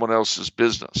about someone else's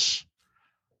business.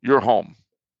 Your home.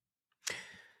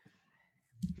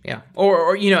 Yeah.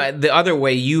 Or the other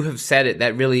way you have said it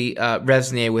that really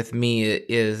resonated with me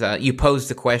is you posed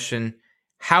the question,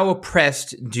 how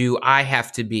oppressed do I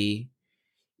have to be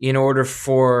in order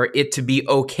for it to be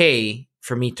okay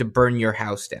for me to burn your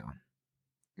house down?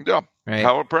 Yeah. Right.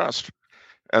 How oppressed?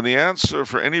 And the answer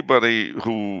for anybody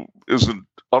who isn't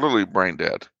utterly brain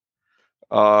dead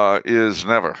is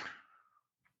never.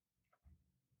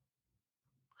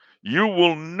 You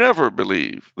will never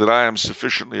believe that I am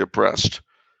sufficiently oppressed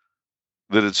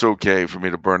that it's okay for me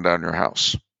to burn down your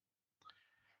house.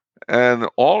 And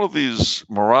all of these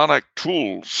moronic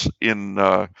tools in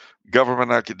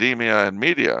government, academia, and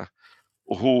media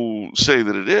who say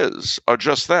that it is are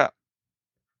just that.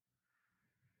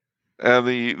 And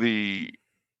the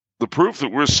proof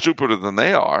that we're stupider than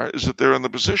they are is that they're in the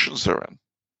positions they're in.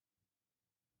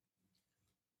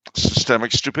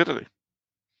 Systemic stupidity.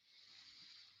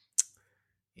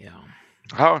 Yeah.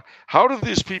 How do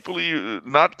these people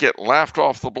not get laughed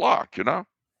off the block, you know?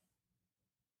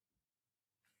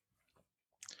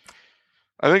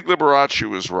 I think Liberace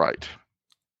was right.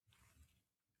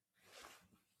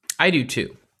 I do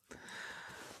too.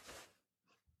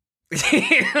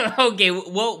 Okay,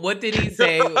 well, what did he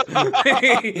say? We're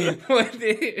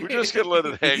just going to let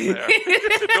it hang there.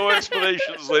 No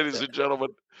explanations, ladies and gentlemen.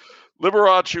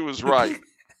 Liberace was right.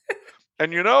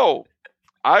 And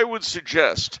I would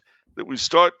suggest that we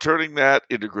start turning that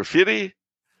into graffiti,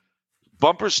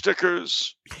 bumper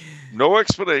stickers, no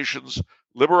explanations.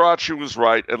 Liberace was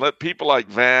right, and let people like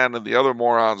Van and the other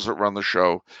morons that run the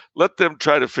show, let them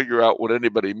try to figure out what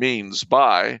anybody means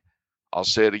by, I'll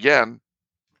say it again,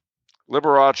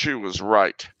 Liberace was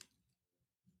right.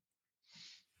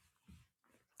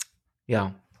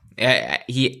 Yeah,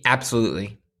 he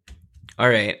absolutely. All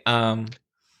right.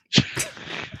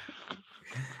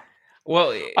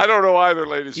 Well, I don't know either,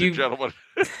 ladies and gentlemen.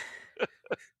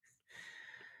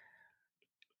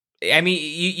 I mean,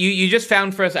 you just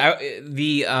found for us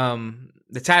the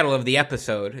title of the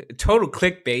episode, total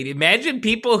clickbait. Imagine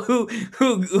people who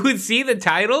see the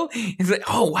title. It's like,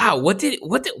 oh wow, what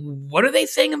are they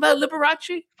saying about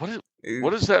Liberace?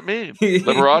 What does that mean?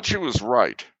 Liberace was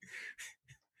right.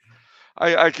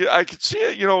 I could see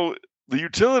it. The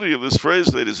utility of this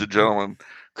phrase, ladies and gentlemen,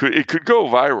 could go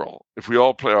viral if we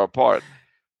all play our part.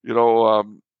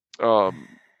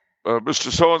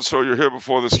 Mr. So-and-so, you're here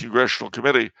before this congressional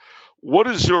committee. What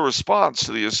is your response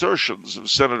to the assertions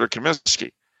of Senator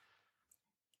Comiskey?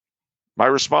 My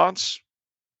response?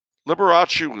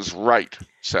 Liberace was right,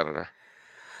 Senator.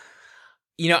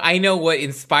 I know what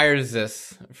inspires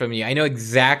this from you. I know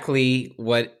exactly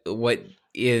what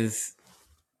is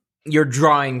you're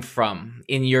drawing from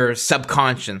in your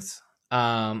subconscious.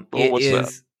 What's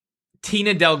that?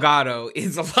 Tina Delgado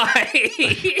is alive.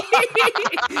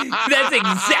 That's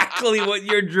exactly what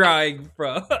you're drawing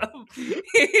from. And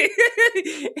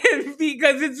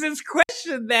because it's this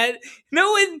question that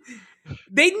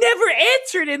they never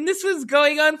answered, and this was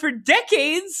going on for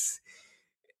decades.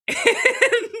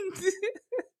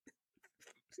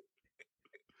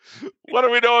 What do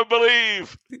we know and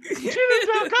believe? Tina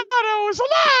Delgado is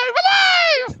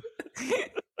alive!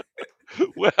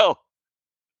 Well,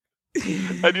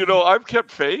 and I've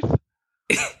kept faith.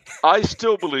 I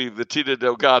still believe that Tina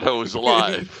Delgado is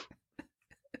alive.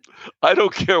 I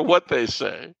don't care what they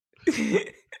say.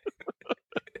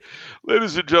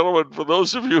 Ladies and gentlemen, for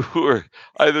those of you who are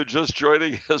either just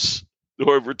joining us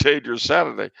or have retained your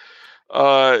sanity,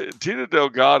 Tina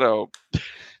Delgado,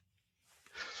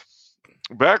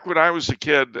 back when I was a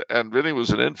kid and Vinny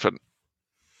was an infant,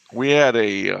 we had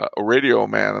a radio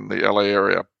man in the LA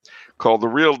area called The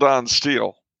Real Don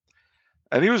Steele.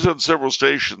 And he was on several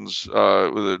stations with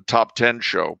a top 10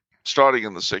 show starting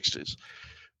in the 60s.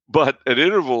 But at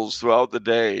intervals throughout the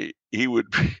day, he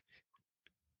would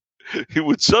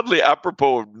suddenly,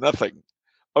 apropos of nothing,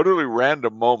 utterly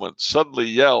random moments, suddenly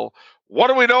yell, "What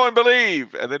do we know and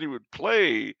believe?" And then he would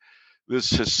play this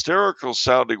hysterical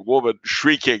sounding woman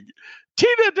shrieking,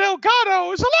 "Tina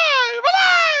Delgado is alive,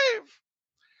 alive!"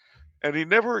 And he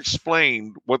never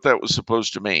explained what that was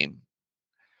supposed to mean.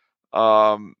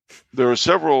 There are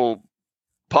several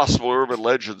possible urban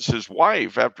legends. His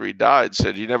wife, after he died,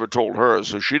 said he never told her,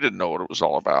 so she didn't know what it was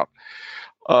all about.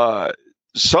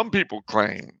 Some people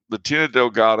claim that Tina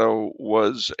Delgado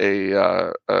was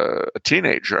a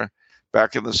teenager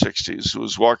back in the 60s who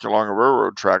was walking along a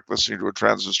railroad track listening to a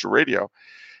transistor radio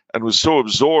and was so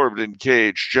absorbed in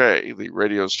KHJ, the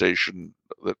radio station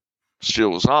that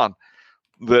Steele was on,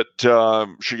 that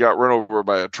she got run over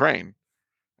by a train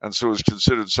and so is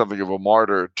considered something of a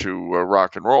martyr to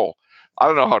rock and roll. I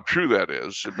don't know how true that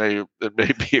is. It may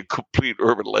be a complete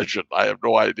urban legend. I have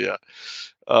no idea.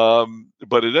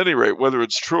 But at any rate, whether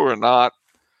it's true or not,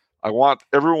 I want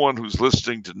everyone who's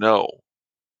listening to know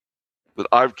that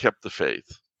I've kept the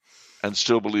faith and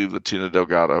still believe that Tina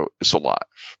Delgado is alive.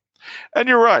 And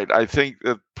you're right. I think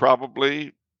that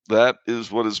probably that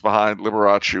is what is behind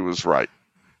Liberace was right.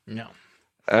 No.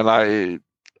 And I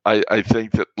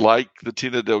think that, like the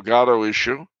Tina Delgado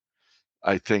issue,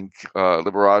 I think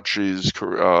Liberace's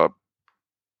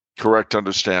correct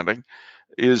understanding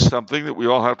is something that we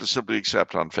all have to simply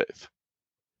accept on faith.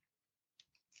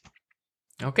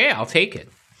 Okay, I'll take it.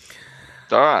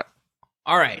 All right.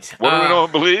 All right. What do we know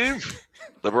and believe?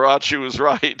 Liberace was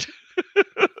right.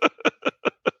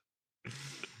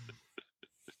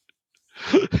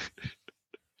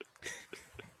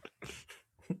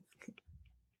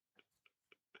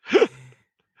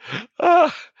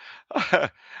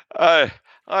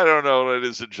 I don't know,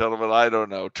 ladies and gentlemen. I don't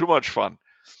know. Too much fun.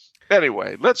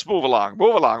 Anyway, let's move along.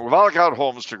 Move along. We've all got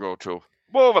homes to go to.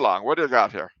 Move along. What do you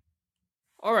got here?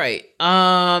 All right.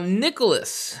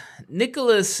 Nicholas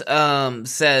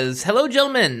says, "Hello,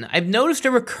 gentlemen. I've noticed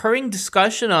a recurring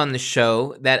discussion on the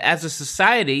show that as a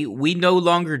society, we no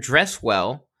longer dress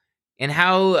well and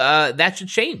how that should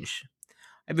change.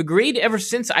 I've agreed ever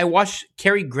since I watched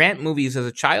Cary Grant movies as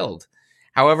a child.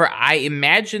 However, I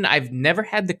imagine I've never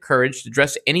had the courage to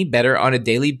dress any better on a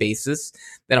daily basis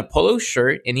than a polo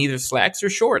shirt and either slacks or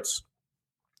shorts.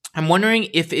 I'm wondering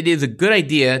if it is a good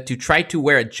idea to try to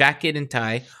wear a jacket and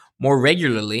tie more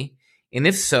regularly, and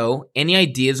if so, any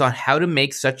ideas on how to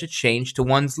make such a change to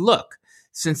one's look,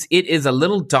 since it is a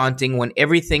little daunting when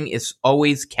everything is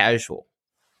always casual."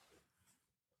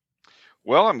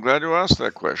 Well, I'm glad you asked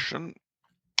that question.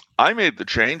 I made the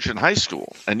change in high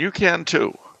school, and you can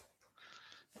too.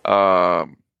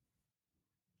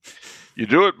 You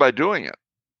do it by doing it,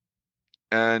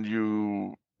 and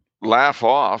you laugh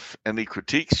off any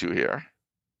critiques you hear.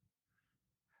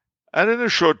 And in a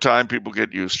short time, people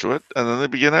get used to it, and then they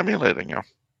begin emulating you.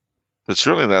 It's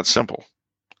really that simple.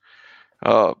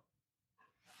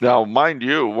 Now, mind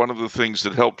you, one of the things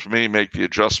that helped me make the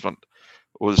adjustment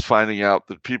was finding out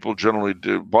that people generally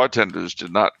bartenders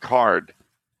did not card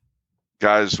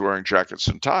guys wearing jackets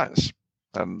and ties.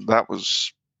 And that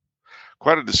was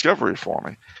quite a discovery for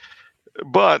me.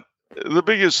 But the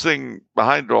biggest thing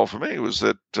behind it all for me was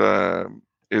that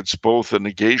it's both a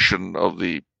negation of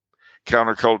the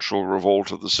countercultural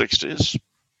revolt of the 60s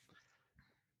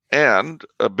and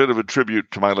a bit of a tribute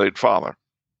to my late father,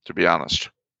 to be honest.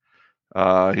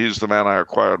 He's the man I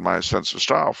acquired my sense of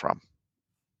style from.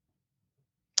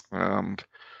 And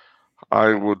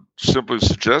I would simply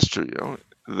suggest to you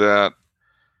that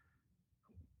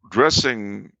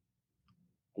dressing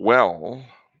well,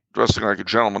 dressing like a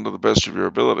gentleman to the best of your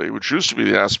ability, which used to be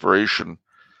the aspiration,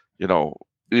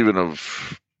 even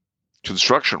of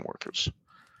construction workers,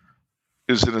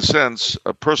 is in a sense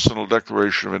a personal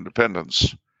declaration of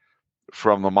independence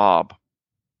from the mob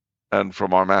and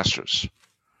from our masters.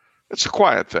 It's a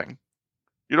quiet thing.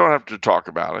 You don't have to talk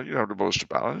about it. You don't have to boast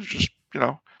about it. It's just,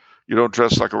 you don't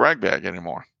dress like a ragbag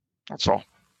anymore. That's all.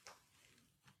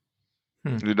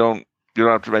 You don't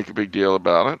have to make a big deal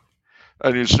about it.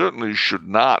 And you certainly should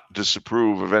not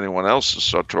disapprove of anyone else's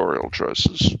sartorial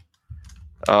choices.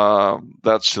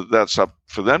 That's up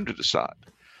for them to decide.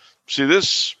 See,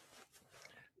 this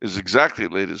is exactly,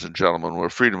 ladies and gentlemen, where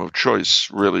freedom of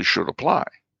choice really should apply.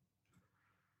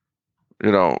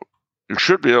 You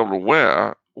should be able to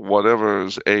wear whatever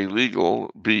is A, legal,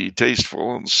 B,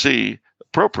 tasteful, and C,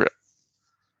 appropriate.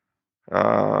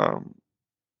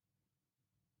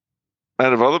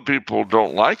 And if other people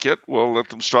don't like it, well, let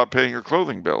them stop paying your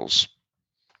clothing bills.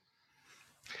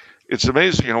 It's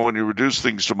amazing how when you reduce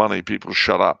things to money, people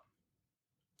shut up.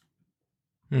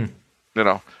 I'll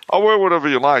wear whatever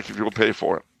you like if you'll pay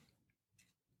for it.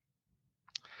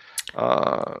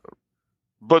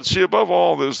 But see, above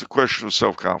all, there's the question of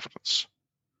self-confidence.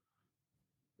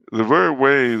 The very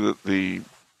way that the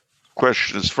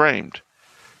question is framed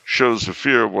shows a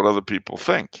fear of what other people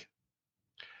think.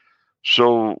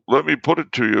 So let me put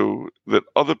it to you that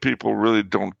other people really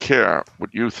don't care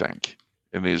what you think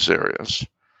in these areas.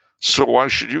 So why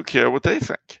should you care what they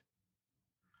think?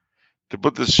 To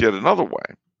put this yet another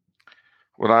way,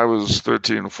 when I was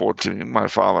 13 or 14, my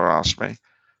father asked me,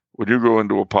 when you go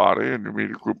into a party and you meet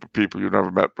a group of people you've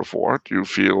never met before, do you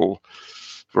feel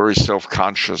very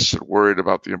self-conscious and worried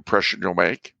about the impression you'll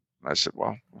make? And I said,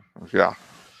 well, yeah.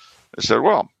 I said,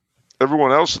 well,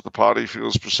 everyone else at the party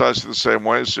feels precisely the same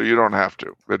way, so you don't have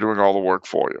to. They're doing all the work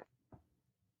for you.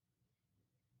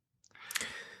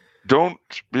 Don't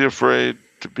be afraid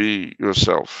to be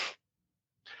yourself.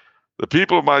 The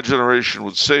people of my generation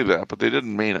would say that, but they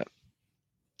didn't mean it.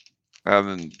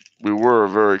 And we were a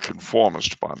very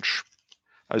conformist bunch.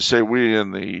 I say we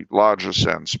in the larger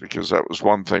sense because that was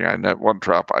one thing one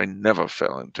trap I never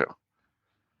fell into.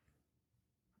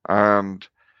 And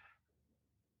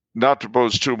not to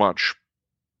boast too much,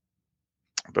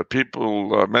 but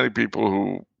many people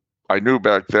who I knew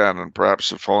back then and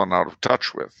perhaps have fallen out of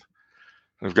touch with,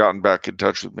 and have gotten back in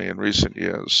touch with me in recent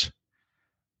years,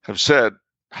 have said,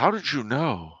 "How did you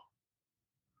know?"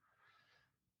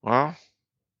 Well,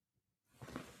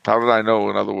 how did I know,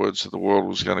 in other words, that the world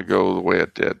was going to go the way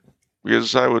it did?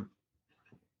 Because I would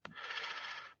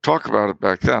talk about it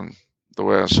back then, the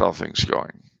way I saw things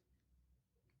going.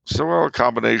 So, well, a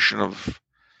combination of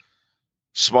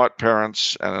smart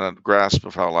parents and a grasp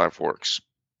of how life works.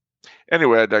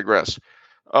 Anyway, I digress.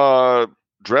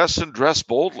 Dress and dress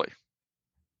boldly.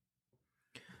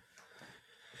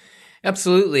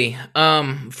 Absolutely.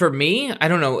 For me, I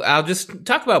don't know. I'll just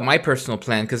talk about my personal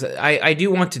plan because I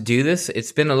do want to do this.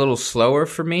 It's been a little slower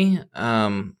for me.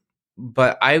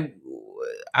 But I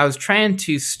was trying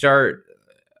to start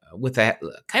with a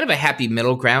kind of a happy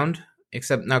middle ground,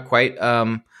 except not quite.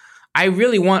 I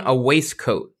really want a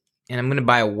waistcoat, and I'm going to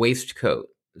buy a waistcoat.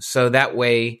 So that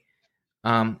way,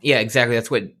 yeah, exactly. That's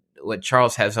what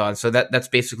Charles has on. So that's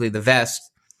basically the vest.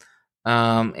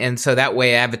 And so that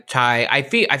way I have a tie. I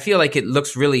feel like it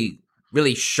looks really,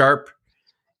 really sharp,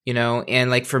 and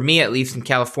like for me, at least in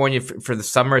California for the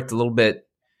summer, it's a little bit,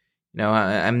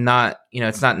 I'm not,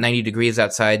 it's not 90 degrees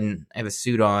outside and I have a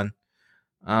suit on.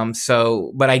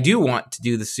 But I do want to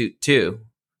do the suit too.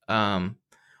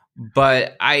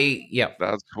 But yeah.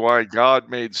 That's why God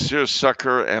made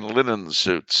seersucker and linen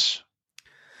suits.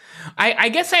 I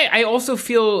guess I also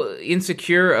feel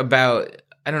insecure about,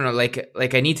 I don't know,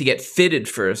 like I need to get fitted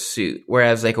for a suit,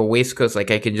 whereas like a waistcoat,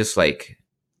 like I can just I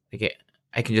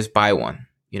can just buy one,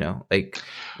 like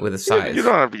with a size. You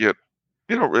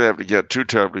don't really have to get too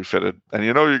terribly fitted. And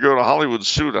you go to Hollywood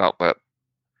Suit Outlet,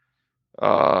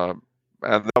 and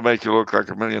they'll make you look like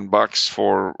 $1 million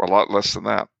for a lot less than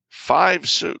that. 5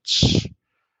 suits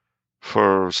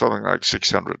for something like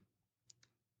 $600.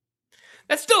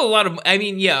 That's still a lot of. I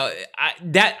mean, yeah,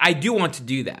 I do want to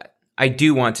do that. I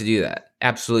do want to do that.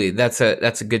 Absolutely, that's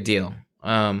a good deal.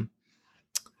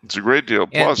 It's a great deal.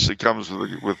 Plus, it comes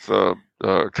with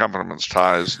accompaniments,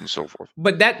 ties, and so forth.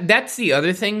 But that's the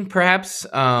other thing. Perhaps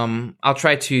I'll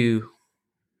try to,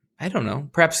 I don't know,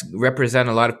 perhaps represent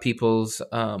a lot of people's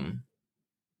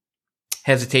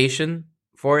hesitation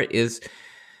for it. Is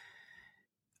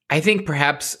I think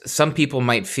perhaps some people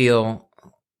might feel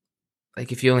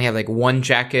like if you only have like one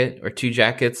jacket or 2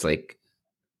 jackets, like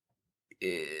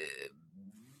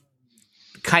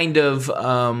kind of,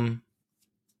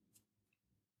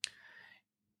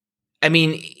 I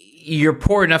mean, you're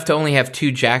poor enough to only have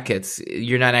 2 jackets.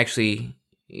 You're not actually,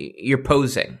 you're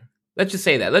posing. Let's just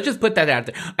say that. Let's just put that out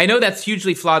there. I know that's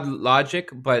hugely flawed logic,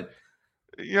 but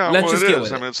yeah, let's just deal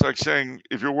with it. I mean, it's like saying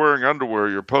if you're wearing underwear,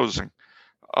 you're posing.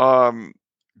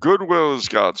 Goodwill is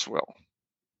God's will.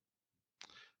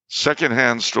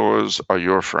 Secondhand stores are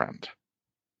your friend.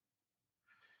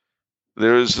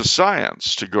 There is the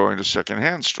science to going to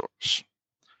secondhand stores.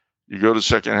 You go to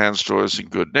secondhand stores in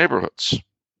good neighborhoods.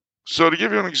 So to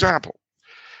give you an example,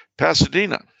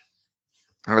 Pasadena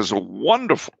has a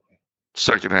wonderful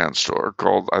secondhand store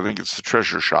called, I think it's the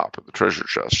Treasure Shop or the Treasure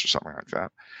Chest or something like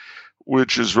that,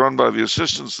 which is run by the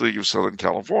Assistance League of Southern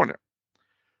California.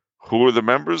 Who are the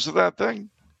members of that thing?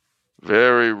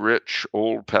 Very rich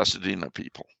old Pasadena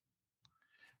people.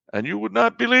 And you would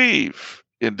not believe,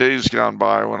 in days gone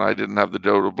by when I didn't have the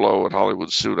dough to blow at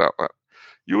Hollywood Suit Outlet,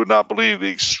 you would not believe the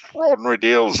extraordinary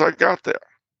deals I got there.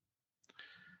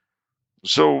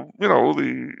 So,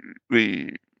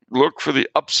 the look for the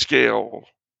upscale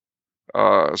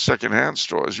secondhand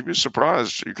stores, you'd be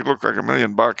surprised. You could look like $1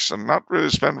 million and not really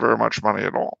spend very much money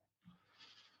at all.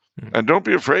 And don't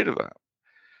be afraid of that.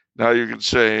 Now you can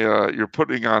say you're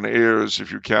putting on airs if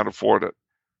you can't afford it.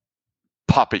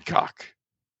 Poppycock.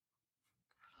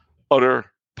 Utter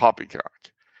poppycock.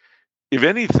 If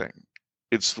anything,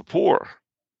 it's the poor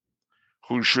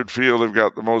who should feel they've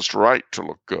got the most right to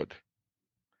look good.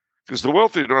 Because the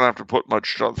wealthy don't have to put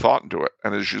much thought into it.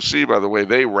 And as you see by the way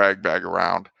they ragbag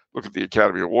around, look at the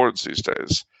Academy Awards these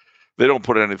days, they don't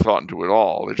put any thought into it at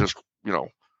all. They just,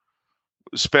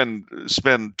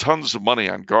 spend tons of money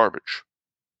on garbage.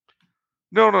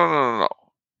 No.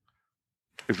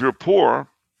 If you're poor,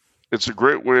 it's a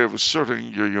great way of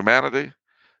asserting your humanity.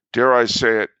 Dare I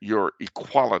say it, your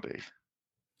equality.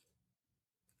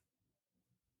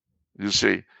 You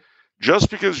see, Just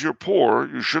because you're poor,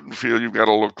 you shouldn't feel you've got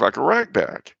to look like a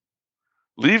ragbag.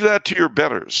 Leave that to your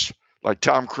betters, like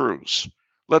Tom Cruise.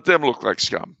 Let them look like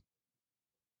scum.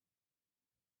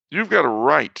 You've got a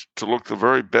right to look the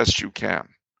very best you can.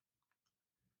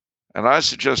 And I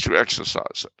suggest you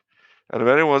exercise it. And if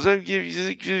anyone says,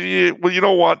 well, you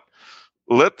know what?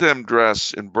 Let them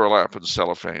dress in burlap and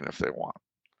cellophane if they want.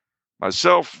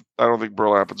 Myself, I don't think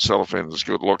burlap and cellophane is a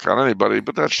good look on anybody,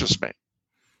 but that's just me.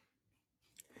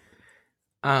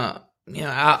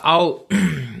 I'll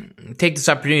take this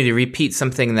opportunity to repeat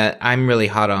something that I'm really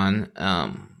hot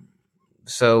on.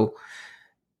 So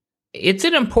it's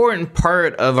an important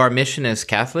part of our mission as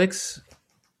Catholics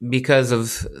because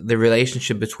of the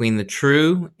relationship between the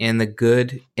true and the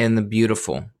good and the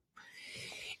beautiful.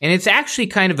 And it's actually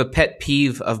kind of a pet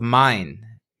peeve of mine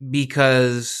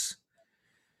because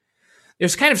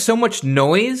there's kind of so much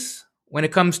noise when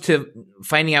it comes to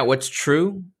finding out what's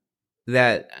true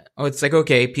that, it's like,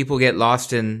 okay, people get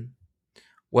lost in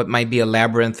what might be a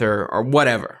labyrinth or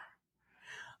whatever.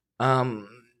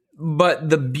 But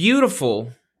the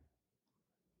beautiful,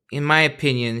 in my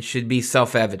opinion, should be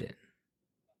self-evident.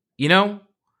 You know?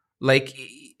 Like,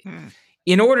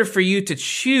 in order for you to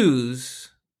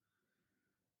choose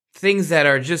things that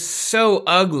are just so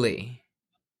ugly,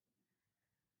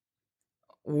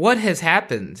 what has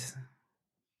happened?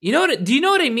 Do you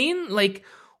know what I mean? Like,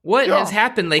 what has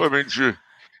happened? Like, well,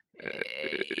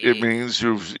 it means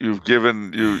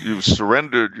you've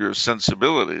surrendered your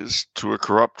sensibilities to a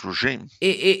corrupt regime.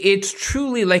 It's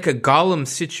truly like a Gollum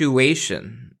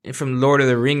situation from Lord of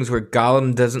the Rings, where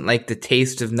Gollum doesn't like the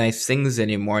taste of nice things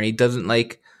anymore, and he doesn't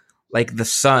like the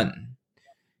sun,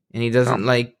 and he doesn't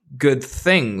like good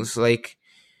things. Like,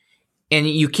 and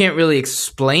you can't really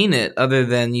explain it other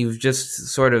than you've just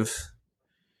sort of,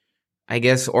 I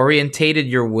guess, orientated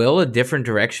your will a different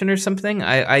direction or something.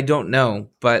 I don't know.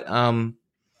 But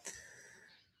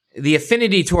the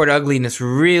affinity toward ugliness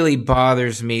really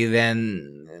bothers me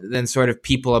than sort of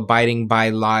people abiding by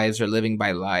lies or living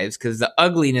by lies. Because the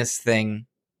ugliness thing,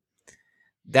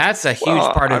 that's a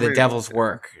huge part of the devil's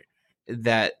work.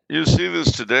 That you see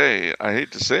this today. I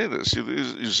hate to say this.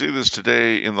 You see this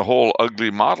today in the whole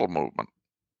ugly model movement.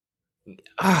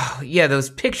 Oh, yeah. Those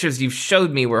pictures you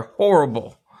showed me were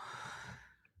horrible.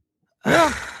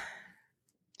 Yeah.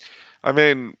 I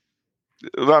mean,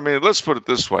 let's put it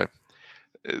this way.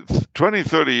 20,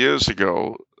 30 years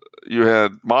ago, you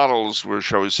had models were,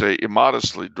 shall we say,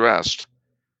 immodestly dressed,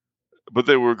 but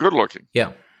they were good looking.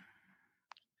 Yeah.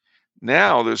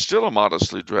 Now they're still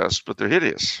immodestly dressed, but they're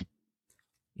hideous.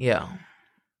 Yeah.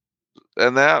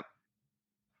 And that,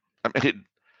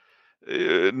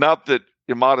 not that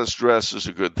immodest dress is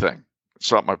a good thing.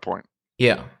 It's not my point.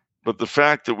 Yeah. But the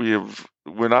fact that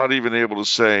we're not even able to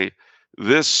say,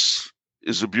 this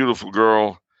is a beautiful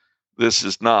girl, this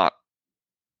is not.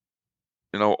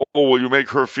 Well, you make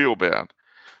her feel bad.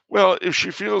 Well, if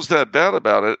she feels that bad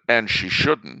about it, and she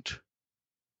shouldn't,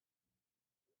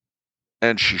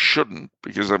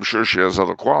 because I'm sure she has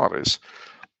other qualities,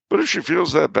 but if she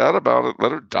feels that bad about it,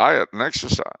 let her diet and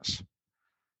exercise.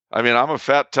 I'm a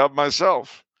fat tub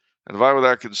myself. And if I were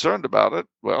that concerned about it,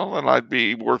 well, then I'd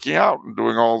be working out and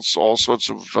doing all sorts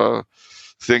of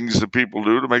things that people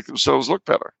do to make themselves look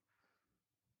better.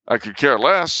 I could care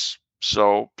less,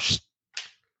 so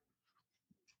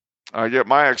I get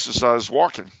my exercise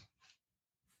walking.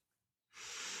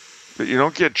 But you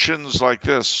don't get chins like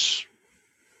this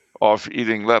off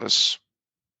eating lettuce.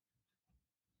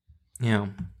 Yeah.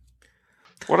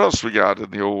 What else we got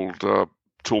in the old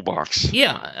toolbox?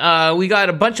 Yeah, we got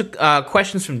a bunch of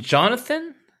questions from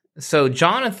Jonathan. So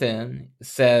Jonathan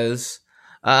says,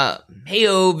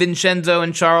 "Heyo, Vincenzo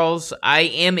and Charles. I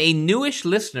am a newish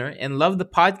listener and love the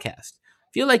podcast.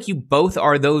 Feel like you both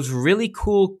are those really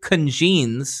cool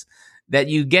congenes that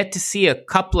you get to see a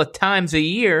couple of times a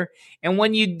year, and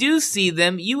when you do see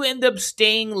them, you end up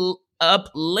staying up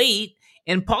late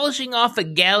and polishing off a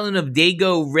gallon of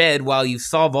Dago Red while you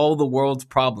solve all the world's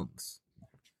problems."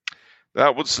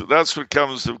 That's what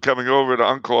comes of coming over to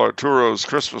Uncle Arturo's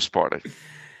Christmas party.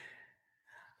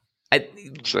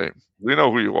 We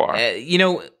know who you are. I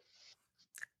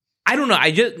don't know.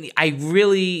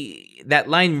 That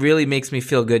line really makes me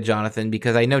feel good, Jonathan,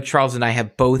 because I know Charles and I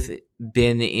have both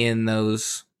been in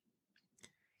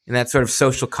that sort of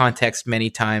social context many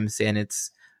times, and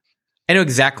I know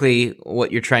exactly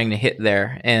what you're trying to hit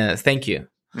there, and thank you.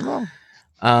 No.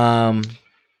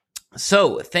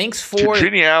 So thanks for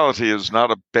congeniality is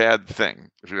not a bad thing,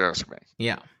 if you ask me.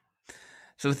 Yeah.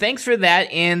 So thanks for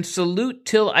that, and salute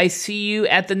till I see you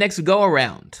at the next go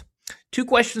around. 2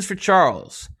 questions for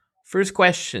Charles. First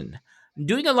question: I'm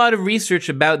doing a lot of research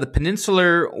about the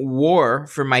Peninsular War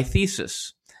for my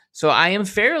thesis. So I'm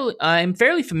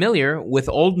fairly familiar with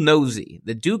Old Nosey,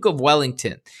 the Duke of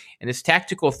Wellington, and his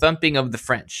tactical thumping of the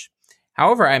French.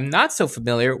 However, I'm not so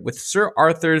familiar with Sir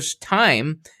Arthur's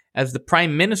time as the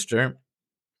Prime Minister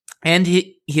and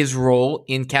his role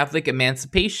in Catholic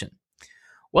emancipation.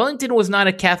 Wellington was not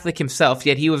a Catholic himself,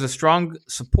 yet he was a strong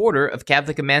supporter of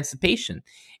Catholic emancipation, and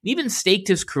even staked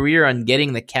his career on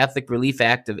getting the Catholic Relief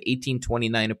Act of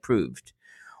 1829 approved.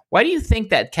 Why do you think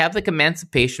that Catholic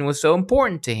emancipation was so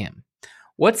important to him?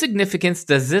 What significance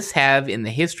does this have in the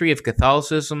history of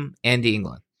Catholicism and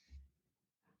England?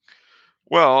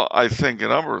 Well, I think a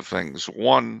number of things.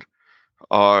 One,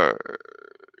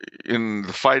 in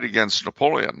the fight against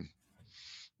Napoleon,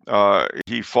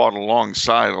 he fought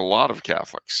alongside a lot of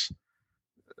Catholics,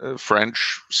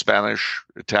 French, Spanish,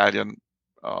 Italian,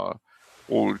 what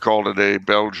we call today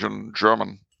Belgian,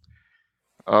 German.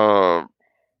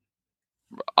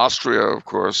 Austria, of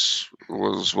course,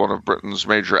 was one of Britain's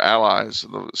major allies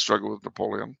in the struggle with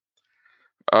Napoleon.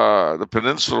 The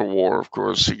Peninsular War, of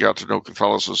course, he got to know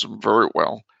Catholicism very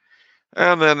well.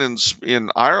 And then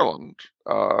in Ireland,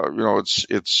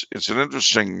 it's an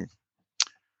interesting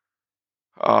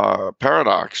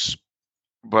paradox.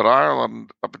 But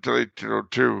Ireland, up until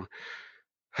 1802,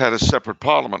 had a separate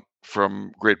parliament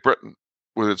from Great Britain,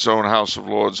 with its own House of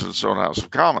Lords and its own House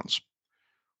of Commons.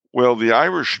 Well, the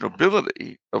Irish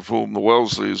nobility, of whom the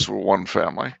Wellesleys were one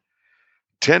family,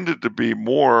 tended to be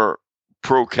more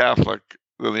pro-Catholic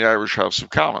than the Irish House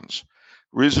of Commons.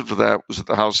 Reason for that was that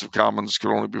the House of Commons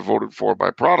could only be voted for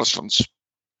by Protestants.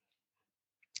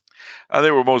 And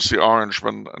they were mostly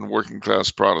Orangemen and working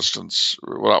class Protestants,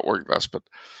 well, not working class, but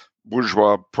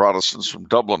bourgeois Protestants from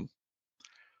Dublin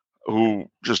who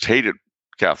just hated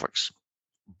Catholics.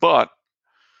 But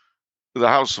the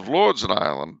House of Lords in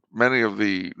Ireland, many of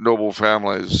the noble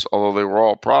families, although they were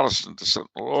all Protestant descent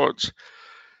lords,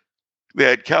 they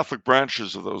had Catholic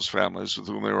branches of those families with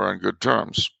whom they were on good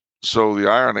terms. So the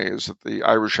irony is that the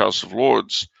Irish House of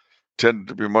Lords tended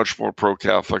to be much more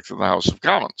pro-Catholic than the House of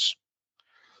Commons.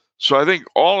 So I think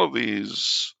all of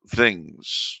these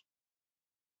things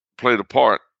played a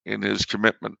part in his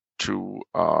commitment to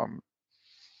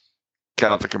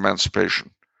Catholic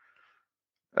emancipation.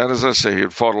 And as I say, he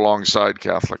had fought alongside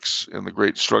Catholics in the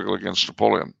great struggle against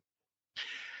Napoleon.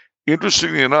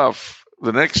 Interestingly enough,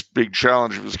 the next big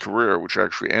challenge of his career, which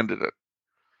actually ended it,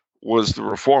 was the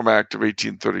Reform Act of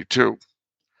 1832,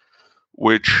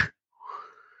 which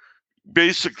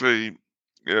basically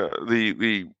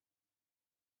the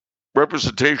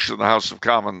representation in the House of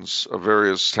Commons of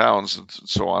various towns and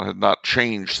so on had not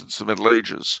changed since the Middle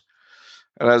Ages.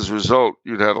 And as a result,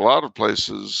 you'd had a lot of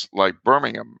places like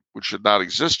Birmingham, which had not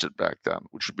existed back then,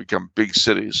 which had become big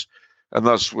cities, and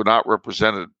thus were not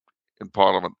represented in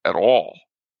Parliament at all,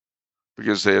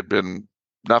 because they had been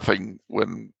nothing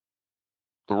when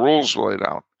the rules were laid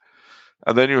out.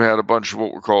 And then you had a bunch of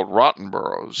what were called rotten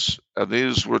boroughs, and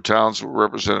these were towns that were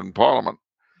represented in Parliament,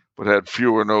 but had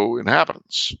few or no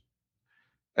inhabitants.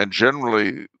 And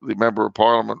generally, the member of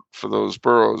Parliament for those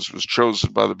boroughs was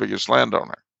chosen by the biggest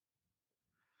landowner.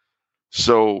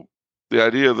 So the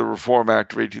idea of the Reform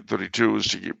Act of 1832 was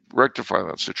to rectify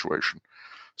that situation.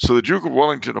 So the Duke of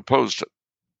Wellington opposed it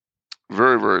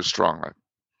very, very strongly.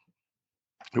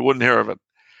 He wouldn't hear of it.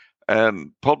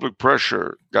 And public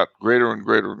pressure got greater and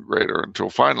greater and greater until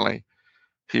finally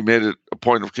he made it a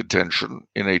point of contention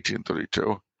in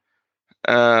 1832.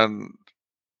 And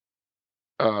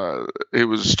he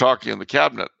was talking in the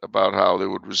cabinet about how they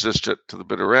would resist it to the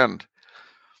bitter end.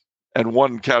 And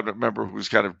one cabinet member who was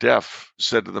kind of deaf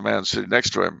said to the man sitting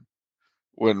next to him,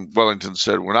 when Wellington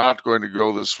said, "We're not going to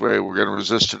go this way, we're going to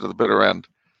resist it to the bitter end,"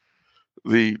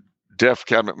 the deaf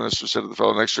cabinet minister said to the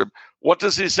fellow next to him, "What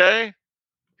does he say?"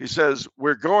 He says,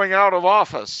 "We're going out of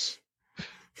office."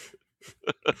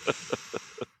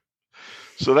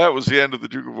 So that was the end of the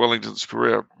Duke of Wellington's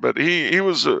career. But he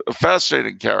was a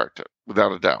fascinating character,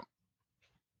 without a doubt.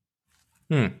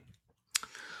 All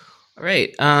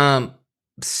right.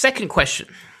 Second question.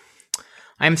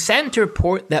 I'm saddened to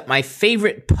report that my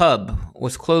favorite pub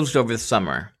was closed over the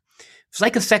summer. It's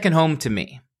like a second home to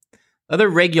me. Other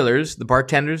regulars, the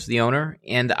bartenders, the owner,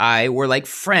 and I were like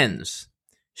friends.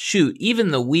 Shoot,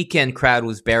 even the weekend crowd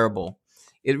was bearable.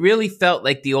 It really felt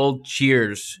like the old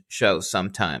Cheers show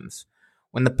sometimes.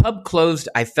 When the pub closed,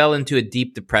 I fell into a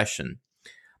deep depression.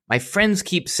 My friends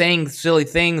keep saying silly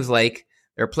things like,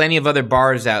 there are plenty of other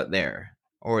bars out there,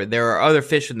 or there are other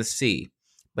fish in the sea,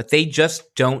 but they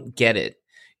just don't get it.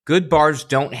 Good bars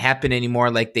don't happen anymore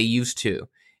like they used to.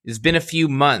 It's been a few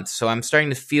months, so I'm starting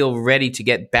to feel ready to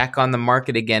get back on the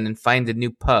market again and find a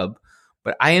new pub.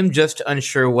 but I am just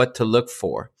unsure what to look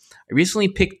for. I recently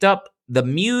picked up The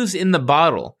Muse in the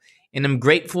Bottle, and I'm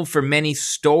grateful for many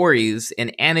stories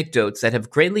and anecdotes that have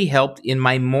greatly helped in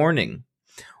my morning.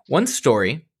 One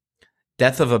story,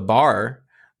 Death of a Bar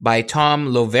by Tom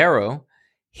Lovero,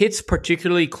 hits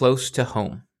particularly close to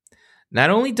home. Not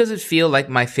only does it feel like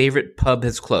my favorite pub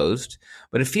has closed,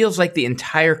 but it feels like the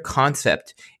entire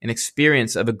concept and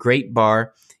experience of a great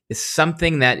bar is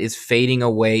something that is fading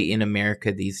away in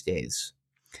America these days.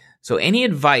 So any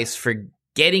advice for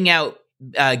getting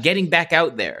back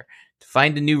out there to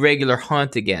find a new regular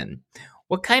haunt again?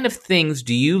 What kind of things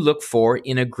do you look for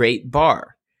in a great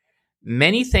bar?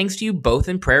 Many thanks to you both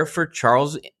in prayers for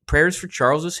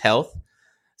Charles's health.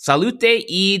 Salute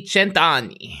y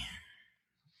cent'anni.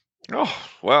 Oh,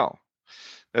 well,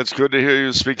 it's good to hear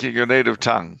you speaking your native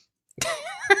tongue.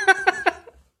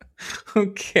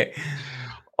 Okay.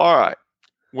 All right.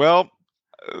 Well,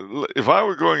 if I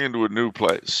were going into a new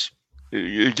place,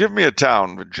 you give me a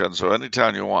town, Vincenzo, any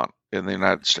town you want in the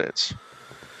United States.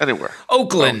 Anywhere.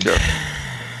 Oakland.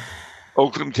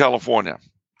 Oakland, California.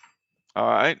 All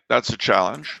right. That's a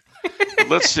challenge.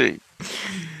 Let's see.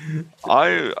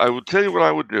 I would tell you what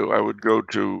I would do. I would go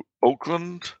to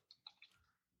Oakland,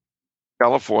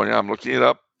 California. I'm looking it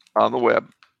up on the web.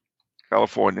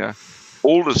 California.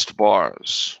 Oldest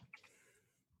bars.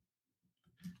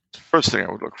 First thing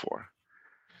I would look for.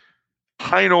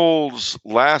 Heinold's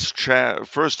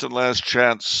First and Last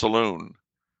Chance Saloon.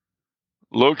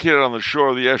 Located on the shore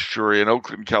of the estuary in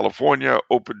Oakland, California.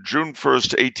 Opened June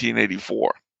 1st,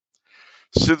 1884.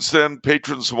 Since then,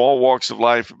 patrons from all walks of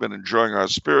life have been enjoying our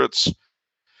spirits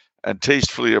and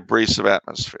tastefully abrasive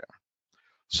atmosphere.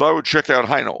 So I would check out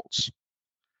Heinold's.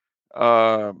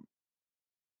 Now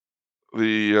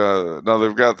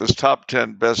they've got this top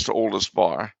 10 best oldest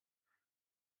bar.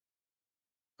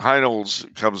 Heinold's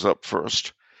comes up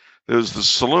first. There's the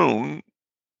saloon,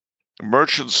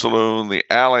 Merchant Saloon, the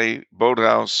Alley,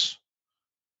 Boathouse.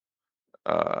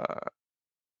 I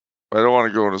don't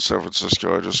want to go into San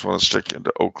Francisco. I just want to stick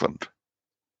into Oakland.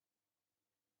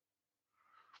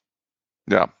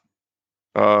 Yeah.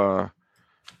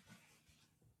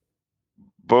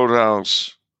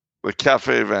 Boathouse, the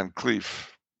Cafe Van Cleef.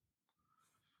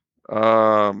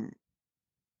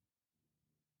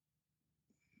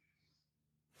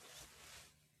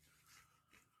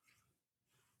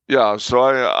 Yeah, so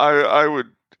I would,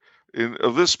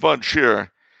 of this bunch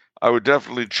here, I would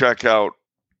definitely check out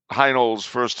Heinold's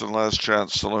First and Last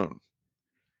Chance Saloon.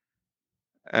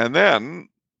 And then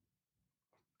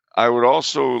I would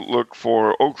also look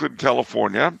for Oakland,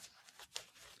 California,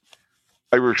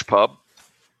 Irish Pub.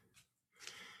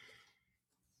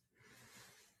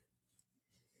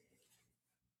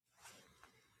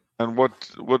 And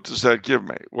what does that give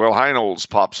me? Well, Heinold's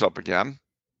pops up again.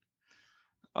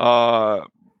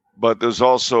 But there's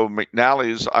also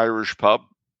McNally's Irish Pub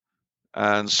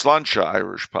and Slancha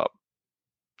Irish Pub.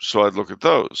 So I'd look at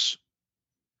those.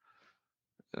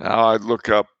 Now I'd look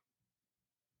up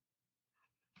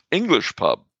English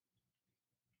Pub.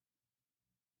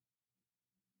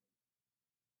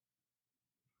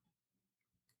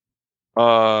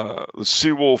 The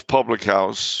Seawolf Public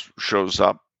House shows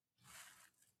up.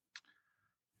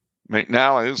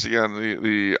 McNally's, again,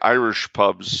 the Irish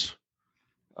pubs.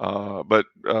 But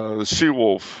the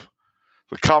Seawolf,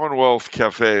 the Commonwealth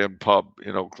Cafe and Pub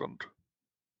in Oakland.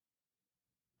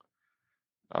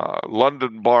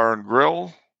 London Bar and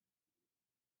Grill.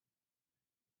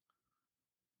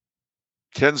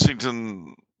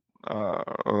 Kensington,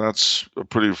 that's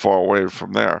pretty far away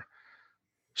from there.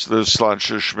 So there's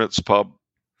Slancha Schmidt's Pub.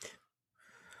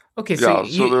 Okay, so,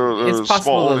 yeah, it's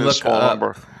possible to look up.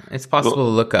 Number. It's possible to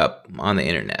look up on the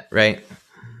internet, right?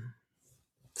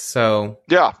 So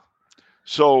yeah.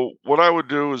 So what I would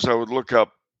do is I would look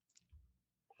up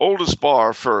oldest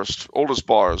bar first. Oldest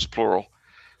bars, plural.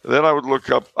 And then I would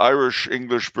look up Irish,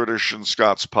 English, British, and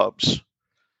Scots pubs.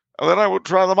 And then I would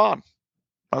try them on.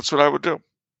 That's what I would do.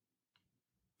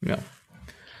 Yeah.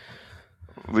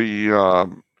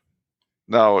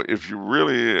 Now, if you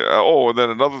really... and then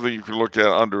another thing you can look at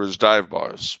under is dive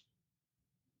bars.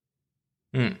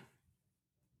 How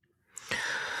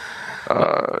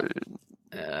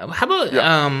about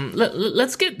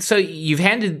let's get, so you've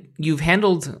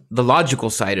handled the logical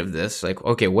side of this, like,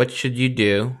 okay, what should you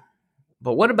do?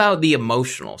 But what about the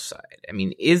emotional side? I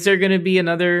mean, is there going to be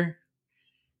another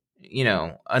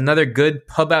good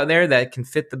pub out there that can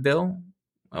fit the bill?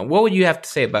 What would you have to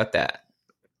say about that?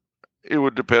 It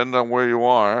would depend on where you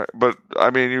are, but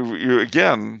I mean, you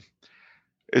again,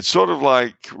 it's sort of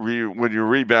like when you're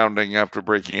rebounding after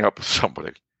breaking up with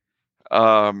somebody.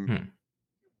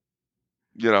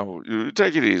 you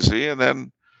take it easy, and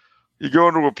then you go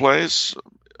into a place.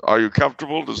 Are you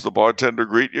comfortable? Does the bartender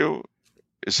greet you?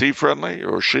 Is he friendly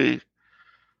or she?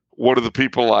 What are the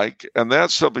people like? And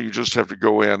that's something you just have to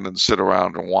go in and sit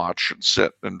around and watch and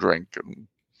sit and drink and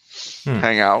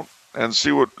hang out and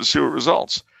see what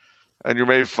results. And you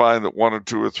may find that one or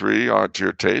two or three aren't to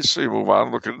your taste, so you move on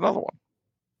and look at another one.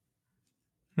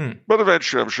 But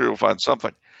eventually, I'm sure you'll find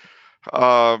something.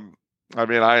 I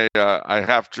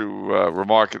have to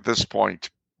remark at this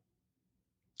point,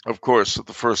 of course, that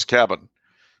the First Cabin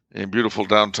in beautiful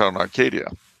downtown Arcadia,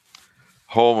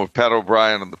 home of Pat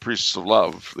O'Brien and the Priests of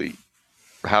Love, the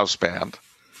house band,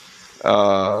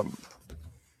 Bob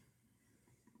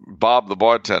the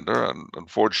bartender, and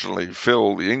unfortunately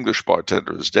Phil the English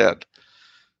bartender is dead.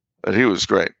 But he was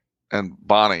great, and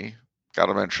Bonnie, got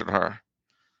to mention her.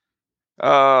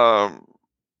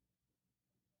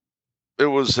 It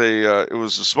was a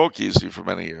smokeasy for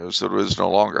many years that is no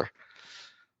longer,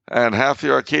 and half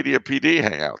the Arcadia PD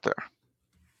hang out there.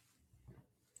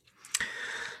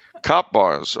 Cop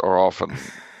bars are often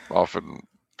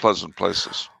pleasant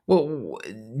places. Well,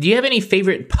 do you have any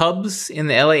favorite pubs in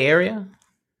the LA area?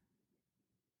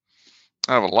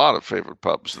 I have a lot of favorite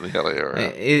pubs in the LA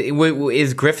area.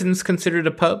 Is Griffin's considered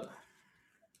a pub?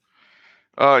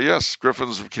 Yes,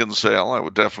 Griffin's of Kinsale, I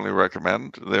would definitely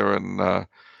recommend. They're in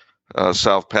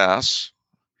South Pass.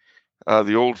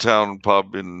 The Old Town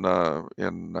pub in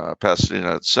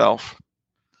Pasadena itself.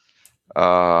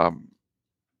 The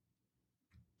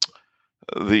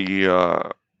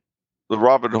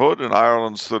Robin Hood in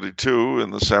Ireland's 32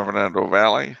 in the San Fernando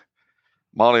Valley.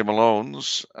 Molly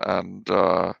Malone's and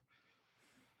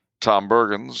Tom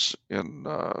Bergen's in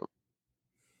the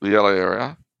LA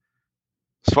area.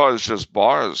 As far as just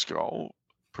bars go,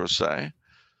 per se,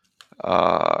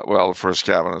 the First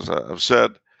Cabin, as I've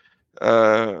said,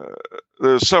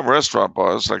 there's some restaurant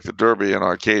bars like the Derby in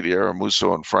Arcadia or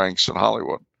Musso and Frank's in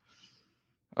Hollywood.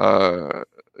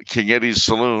 King Eddie's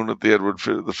Saloon at the Edward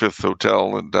V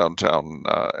Hotel in downtown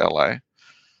LA,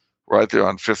 right there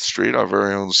on 5th Street, our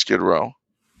very own Skid Row.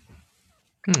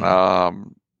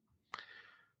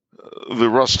 The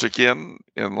Rustic Inn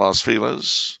in Los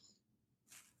Feliz.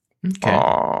 Okay.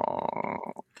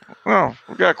 Well,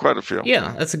 we got quite a few.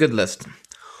 Yeah, that's a good list.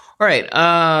 All right.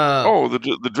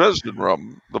 The Dresden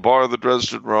Room, the bar of the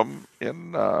Dresden Room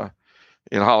in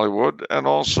Hollywood, and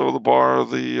also the bar of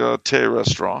the Tay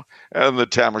Restaurant and the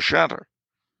Tam O'Shanter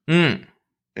in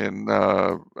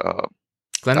Glendale?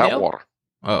 Atwater.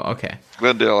 Oh, okay.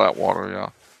 Glendale, Atwater,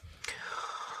 yeah.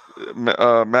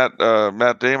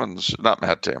 Damon's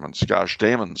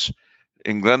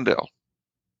in Glendale.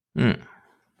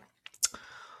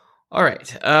 All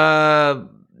right.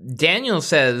 Daniel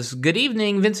says, good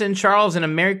evening, Vincent and Charles, and a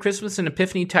Merry Christmas and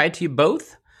Epiphany tide to you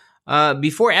both.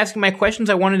 Before asking my questions,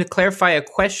 I wanted to clarify a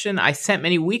question I sent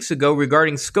many weeks ago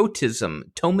regarding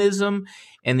Scotism, Thomism,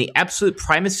 and the absolute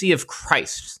primacy of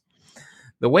Christ.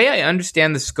 The way I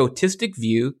understand the Scotistic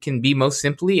view can be most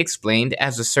simply explained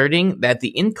as asserting that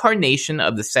the incarnation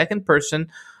of the second person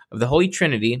of the Holy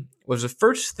Trinity was the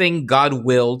first thing God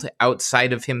willed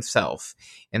outside of himself,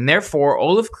 and therefore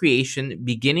all of creation,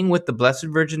 beginning with the Blessed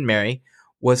Virgin Mary,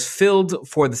 was filled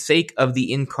for the sake of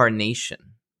the incarnation.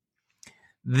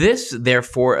 This,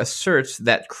 therefore, asserts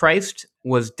that Christ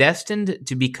was destined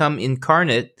to become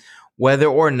incarnate whether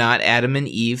or not Adam and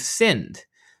Eve sinned.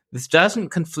 This doesn't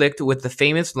conflict with the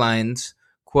famous lines,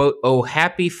 quote, "O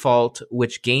happy fault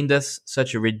which gained us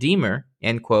such a Redeemer,"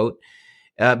 end quote,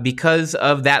 because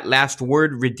of that last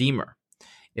word, Redeemer.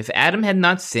 If Adam had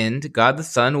not sinned, God the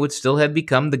Son would still have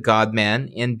become the God-man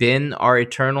and been our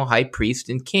eternal high priest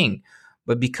and king.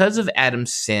 But because of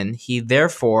Adam's sin, he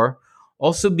therefore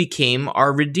also became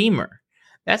our Redeemer.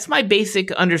 That's my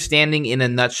basic understanding in a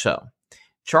nutshell.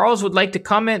 Charles would like to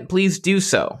comment, please do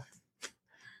so.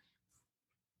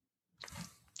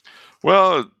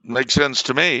 Well, it makes sense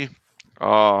to me.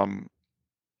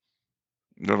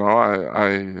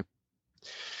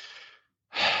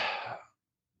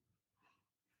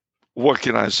 What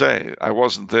can I say? I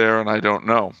wasn't there and I don't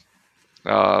know.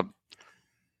 But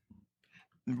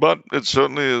it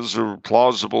certainly is a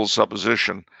plausible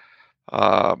supposition.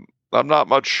 I'm not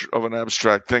much of an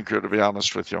abstract thinker, to be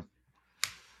honest with you.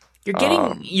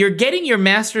 You're getting your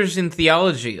master's in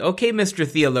theology. Okay, Mr.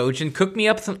 Theologian, cook me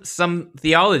up some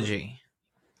theology.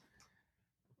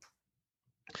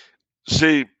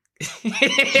 See,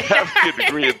 having a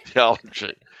degree in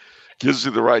theology gives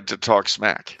you the right to talk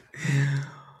smack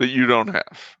that you don't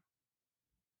have.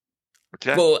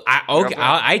 Okay. Well,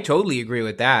 I totally agree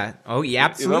with that. Oh, yeah,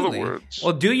 absolutely. In other words,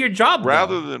 well, do your job.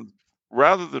 Rather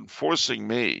than forcing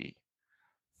me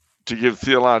to give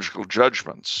theological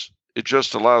judgments. It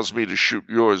just allows me to shoot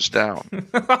yours down.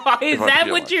 Is that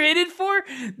what you're in it for?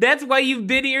 That's why you've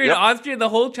been here in Austria the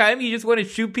whole time? You just want to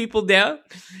shoot people down?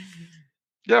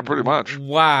 Yeah, pretty much.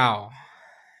 Wow.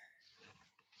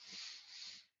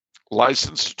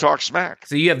 License to talk smack.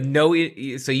 So you have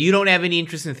so you don't have any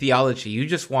interest in theology. You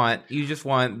just want the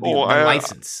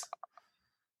license.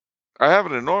 I have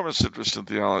an enormous interest in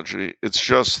theology. It's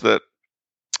just that,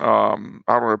 how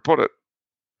do I put it?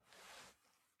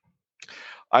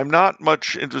 I'm not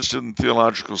much interested in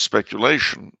theological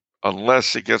speculation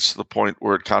unless it gets to the point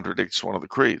where it contradicts one of the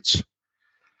creeds.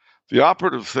 The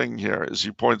operative thing here is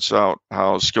he points out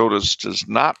how Scotus does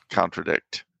not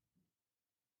contradict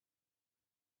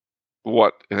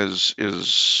what is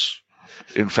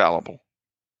infallible.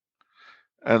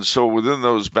 And so within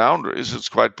those boundaries, it's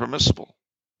quite permissible.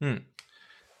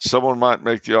 Someone might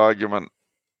make the argument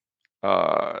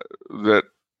that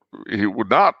he would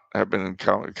not have been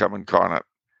come incarnate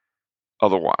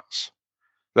otherwise.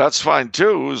 That's fine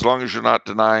too, as long as you're not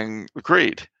denying the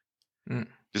creed. You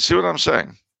see what I'm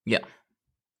saying? Yeah.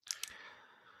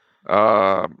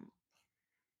 I'll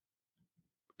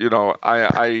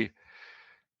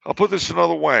put this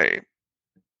another way.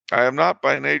 I am not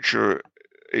by nature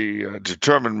a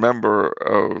determined member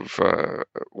of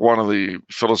one of the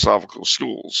philosophical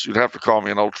schools. You'd have to call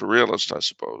me an ultra-realist, I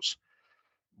suppose.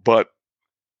 But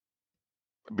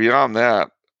beyond that,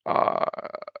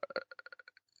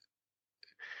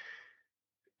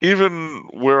 even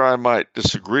where I might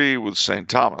disagree with St.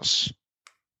 Thomas,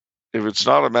 if it's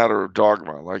not a matter of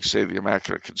dogma, like, say, the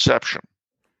Immaculate Conception,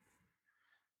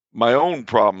 my own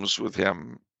problems with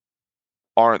him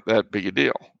aren't that big a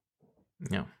deal.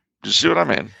 Yeah. Do you see what I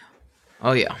mean?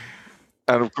 Oh, yeah.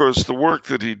 And, of course, the work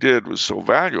that he did was so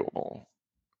valuable,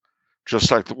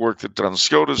 just like the work that Duns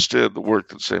Scotus did, the work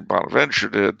that St. Bonaventure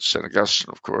did, St.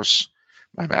 Augustine, of course,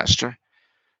 my master.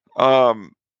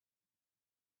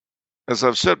 As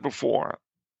I've said before,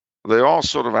 they all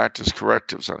sort of act as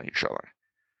correctives on each other,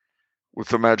 with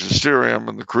the magisterium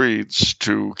and the creeds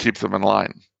to keep them in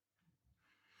line.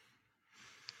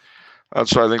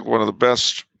 That's why I think one of the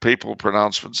best papal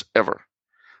pronouncements ever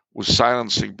was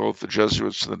silencing both the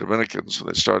Jesuits and the Dominicans when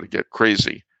they started to get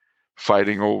crazy,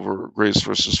 fighting over grace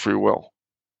versus free will.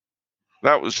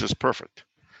 That was just perfect.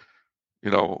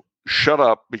 Shut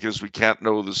up because we can't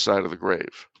know this side of the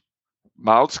grave.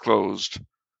 Mouths closed.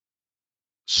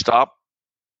 Stop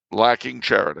lacking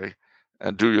charity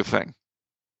and do your thing.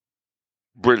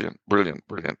 Brilliant, brilliant,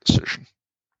 brilliant decision.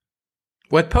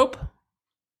 What pope?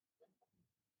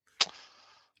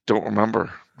 Don't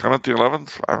remember. Clement the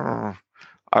 11th? I don't know.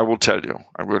 I will tell you.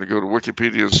 I'm going to go to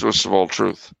Wikipedia, source of all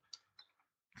truth.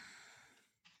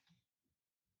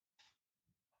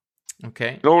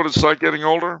 Okay. You know what it's like getting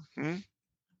older? Have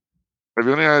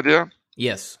you any idea?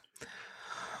 Yes.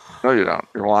 No, you don't.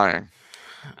 You're lying.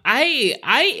 I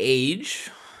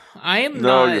age. I am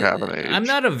no, not. You haven't aged. I'm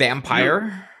not a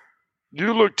vampire.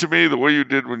 You look to me the way you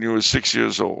did when you were 6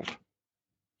 years old.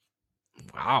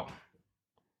 Wow.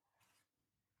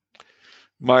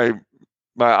 My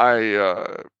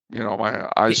eyesight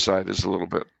is a little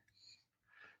bit.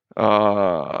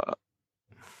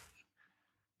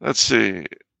 Let's see.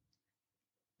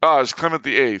 It's Clement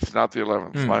the 8th, not the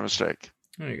 11th. My mistake.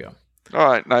 There you go.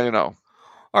 All right, now you know.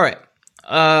 All right.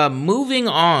 Moving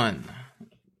on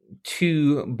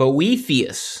to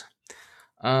Boethius.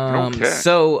 Okay.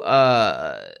 So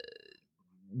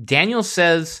Daniel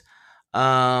says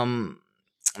a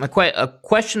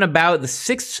question about the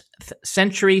 6th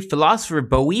century philosopher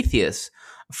Boethius.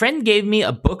 A friend gave me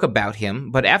a book about him,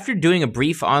 but after doing a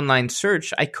brief online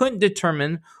search, I couldn't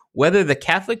determine whether the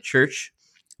Catholic Church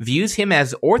views him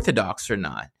as orthodox or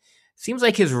not. Seems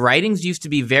like his writings used to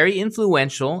be very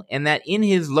influential, and that in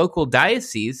his local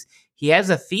diocese, he has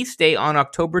a feast day on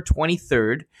October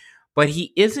 23rd, but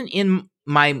he isn't in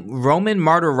my Roman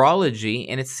martyrology,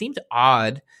 and it seemed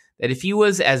odd that if he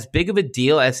was as big of a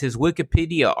deal as his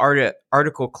Wikipedia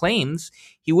article claims,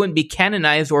 he wouldn't be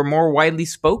canonized or more widely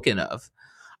spoken of.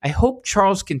 I hope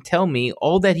Charles can tell me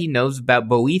all that he knows about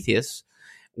Boethius,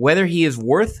 whether he is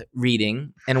worth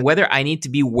reading, and whether I need to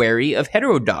be wary of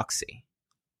heterodoxy.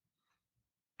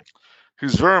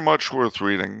 He's very much worth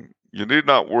reading. You need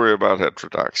not worry about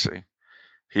heterodoxy.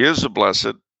 He is a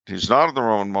blessed. He's not in the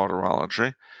Roman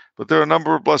martyrology, but there are a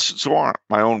number of blesseds who aren't.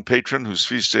 My own patron, whose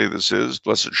feast day this is,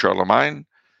 Blessed Charlemagne,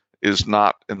 is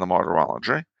not in the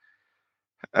martyrology.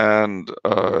 And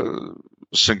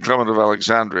St. Clement of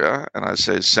Alexandria, and I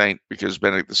say saint because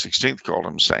Benedict XVI called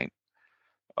him saint,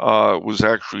 was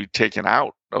actually taken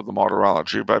out of the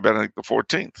martyrology by Benedict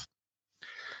XIV.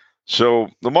 So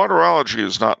the martyrology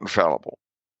is not infallible.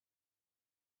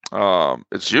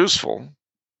 It's useful.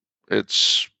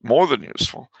 It's more than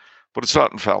useful, but it's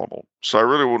not infallible. So I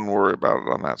really wouldn't worry about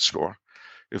it on that score.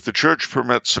 If the church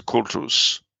permits a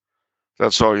cultus,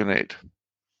 that's all you need.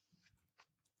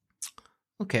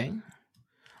 Okay.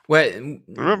 Well,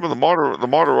 remember the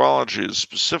martyrology is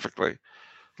specifically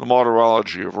the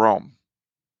martyrology of Rome,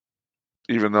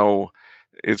 even though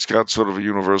it's got sort of a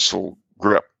universal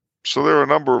grip. So there are a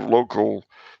number of local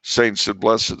saints and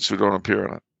blesseds who don't appear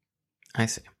in it. I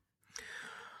see.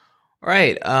 All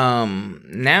right.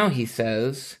 Now he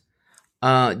says,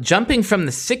 jumping from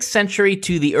the 6th century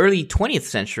to the early 20th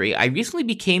century, I recently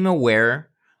became aware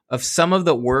of some of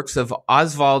the works of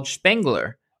Oswald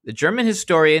Spengler, the German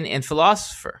historian and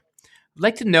philosopher. I'd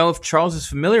like to know if Charles is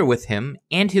familiar with him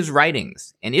and his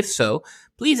writings, and if so,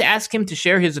 please ask him to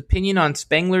share his opinion on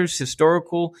Spengler's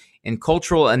historical and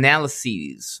cultural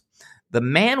analyses. The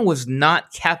man was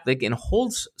not Catholic and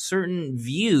holds certain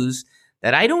views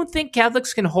that I don't think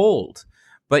Catholics can hold.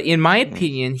 But in my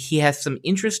opinion, he has some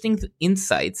interesting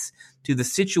insights to the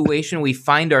situation we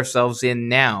find ourselves in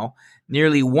now,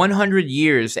 nearly 100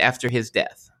 years after his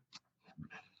death.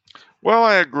 Well,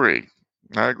 I agree.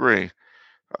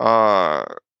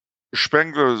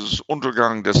 Spengler's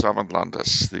Untergang des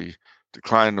Abendlandes, the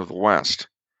decline of the West,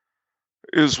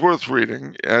 is worth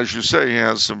reading. As you say, he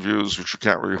has some views which you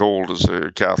can't really hold as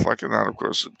a Catholic, and that, of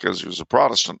course, because he was a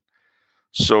Protestant.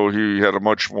 So he had a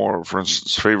much more, for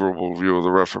instance, favorable view of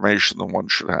the Reformation than one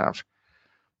should have.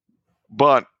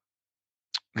 But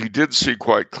he did see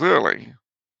quite clearly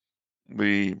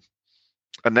the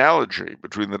analogy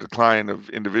between the decline of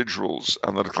individuals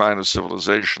and the decline of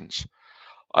civilizations.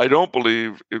 I don't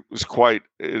believe it is quite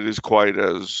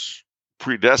as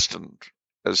predestined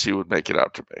as he would make it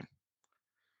out to be.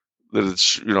 That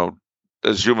it's,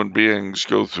 as human beings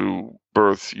go through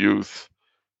birth, youth,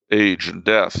 age, and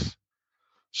death,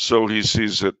 so he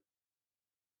sees it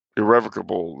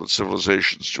irrevocable that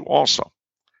civilizations do also.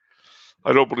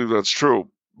 I don't believe that's true,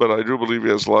 but I do believe he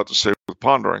has a lot to say with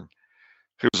pondering.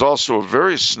 He was also a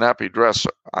very snappy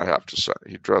dresser, I have to say.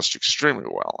 He dressed extremely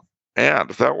well. And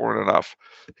if that weren't enough,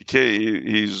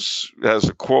 he has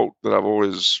a quote that I've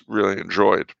always really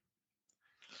enjoyed.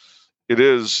 It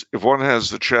is, if one has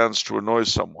the chance to annoy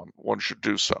someone, one should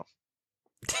do so.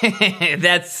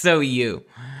 That's so you.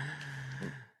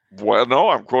 Well, no,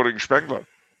 I'm quoting Spengler.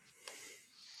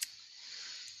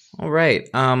 All right.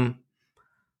 I'll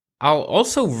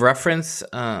also reference...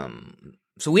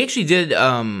 So we actually did...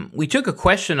 we took a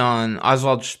question on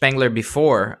Oswald Spengler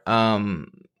before,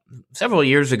 several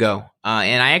years ago,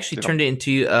 and I actually turned it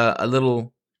into a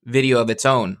little video of its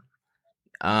own.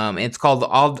 It's called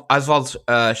Oswald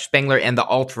Spengler and the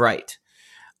Alt-Right,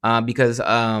 because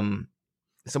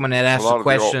someone had asked a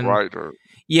question.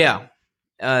 Yeah.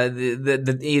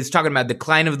 He's talking about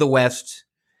decline of the West,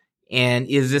 and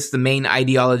is this the main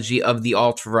ideology of the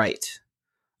alt-right?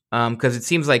 Because it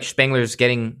seems like Spengler is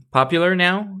getting popular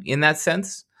now in that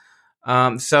sense.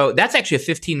 So that's actually a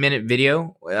 15-minute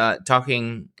video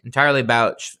talking entirely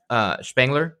about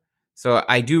Spengler. So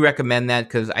I do recommend that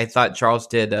because I thought Charles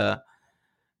did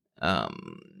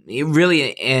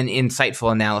really an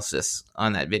insightful analysis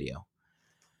on that video.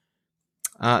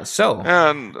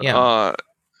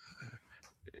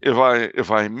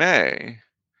 If I may,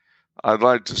 I'd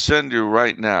like to send you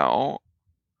right now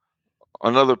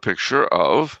another picture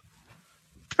of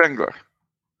Spengler.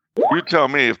 You tell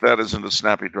me if that isn't a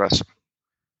snappy dresser.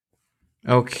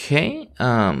 Okay.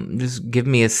 Just give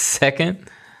me a second.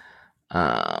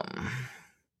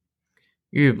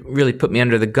 You really put me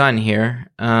under the gun here.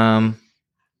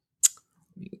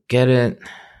 Get it.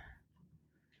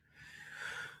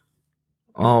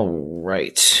 All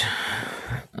right.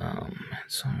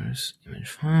 So there's image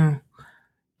file.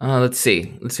 Let's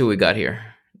see what we got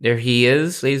here. There he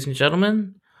is, ladies and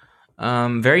gentlemen.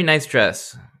 Very nice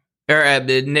dress.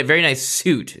 Very nice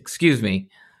suit, excuse me.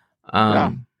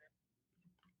 Yeah.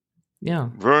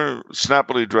 Very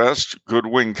snappily dressed, good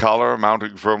wing collar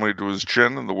mounting firmly to his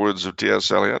chin, in the words of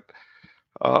T.S. Eliot.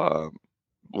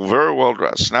 Very well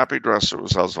dressed. Snappy dresser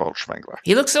was Oswald Spengler.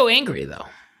 He looks so angry, though.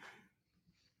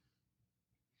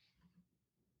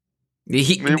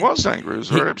 He was angry. He was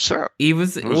very upset. He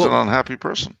was an unhappy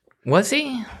person. Was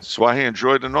he? That's why he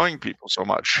enjoyed annoying people so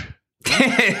much.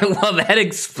 Well, that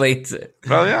explains it.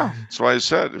 Well, yeah. That's why I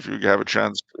said if you have a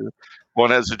chance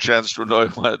one has a chance to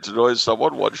annoy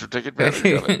someone, one should take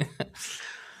advantage of it.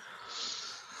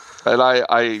 And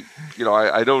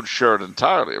I don't share it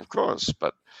entirely, of course,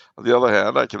 but on the other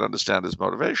hand, I can understand his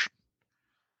motivation.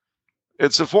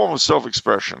 It's a form of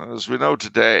self-expression, and as we know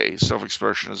today,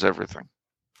 self-expression is everything.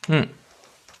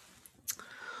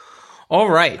 All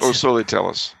right. Or so they tell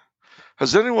us.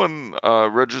 Has anyone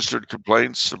registered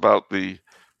complaints about the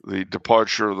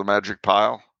departure of the Magic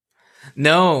Pile?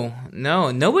 No,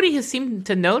 nobody has seemed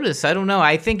to notice. I don't know.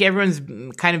 I think everyone's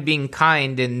kind of being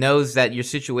kind and knows that your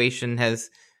situation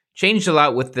has changed a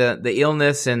lot with the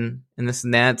illness and this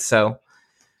and that. So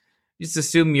just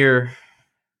assume you're.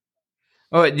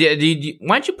 Oh, why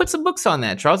don't you put some books on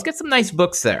that, Charles? Get some nice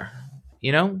books there.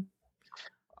 You know.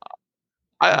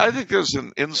 I think there's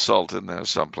an insult in there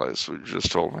someplace. You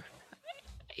just told me.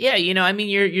 Yeah, I mean,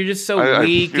 you're just so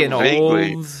weak and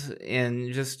vaguely old,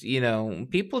 and just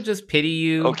people just pity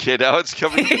you. Okay, now it's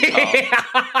coming to the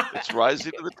top. It's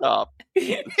rising to the top.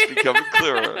 It's becoming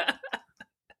clearer.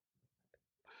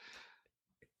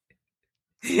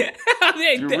 Do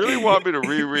you really want me to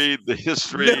reread the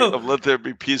history of Let There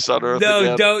Be Peace on Earth? No,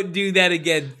 again? Don't do that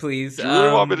again, please. Do you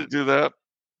really want me to do that?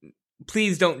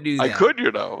 Please don't do that. I could,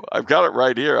 I've got it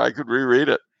right here. I could reread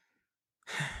it.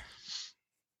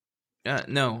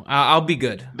 No, I'll be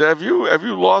good. Have you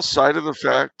lost sight of the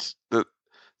fact that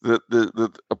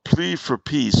a plea for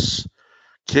peace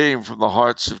came from the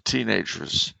hearts of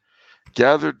teenagers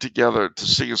gathered together to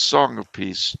sing a song of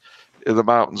peace in the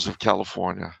mountains of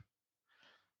California?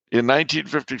 In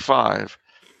 1955,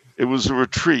 it was a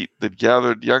retreat that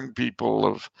gathered young people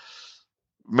of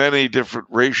many different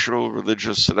racial,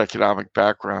 religious, and economic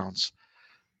backgrounds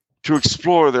to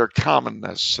explore their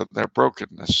commonness and their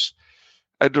brokenness,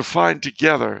 and to find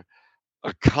together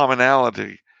a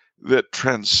commonality that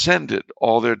transcended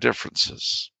all their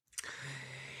differences.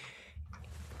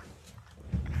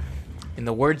 In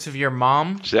the words of your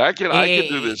mom. See, I can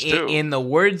do this too. In the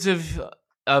words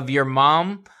of your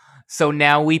mom, so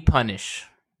now we punish.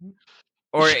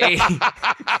 Or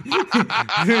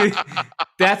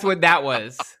that's what that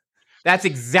was. That's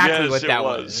exactly what that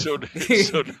was. So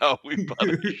now we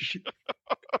punish.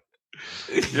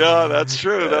 Yeah, that's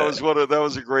true. That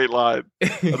was a great line.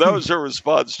 That was her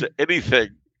response to anything.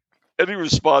 Any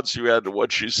response you had to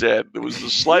what she said, there was the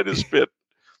slightest bit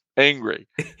angry,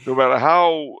 no matter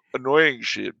how annoying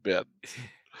she had been.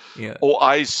 Yeah. Oh,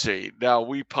 I see. Now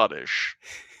we punish.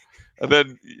 And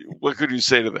then what could you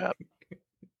say to that?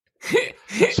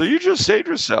 So you just saved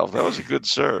yourself. That was a good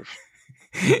serve.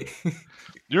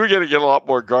 You were going to get a lot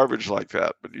more garbage like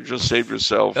that, but you just saved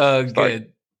yourself. Oh,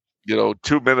 good.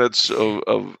 2 minutes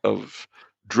of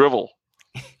drivel.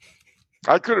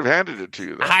 I could have handed it to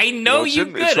you. Though. I know you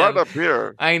could. It's right up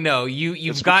here. I know you've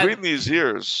it's got between these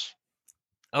ears.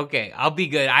 Okay, I'll be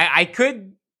good. I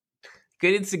could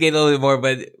instigate a little bit more,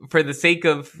 but for the sake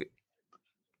of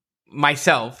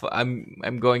myself,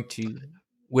 I'm going to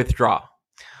withdraw.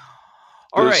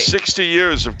 All There's right. 60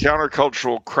 years of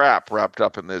countercultural crap wrapped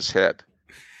up in this head.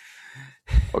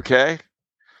 Okay?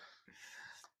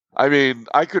 I mean,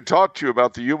 I could talk to you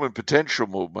about the human potential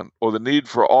movement or the need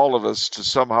for all of us to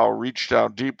somehow reach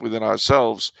down deep within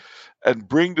ourselves and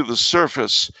bring to the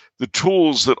surface the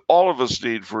tools that all of us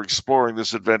need for exploring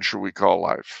this adventure we call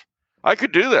life. I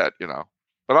could do that,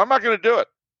 but I'm not going to do it.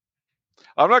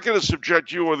 I'm not going to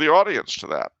subject you or the audience to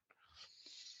that.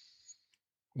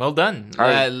 Well done.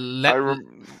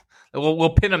 We'll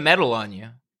pin a medal on you.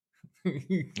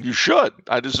 You should.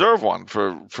 I deserve one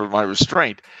for my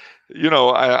restraint.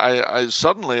 I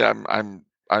suddenly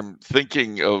I'm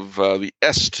thinking of the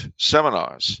EST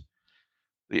seminars,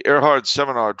 the Erhard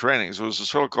seminar trainings. It was a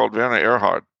fellow called Werner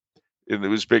Erhard, and it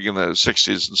was big in the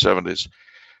 60s and 70s.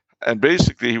 And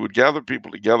basically, he would gather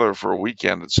people together for a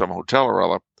weekend at some hotel or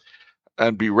other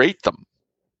and berate them.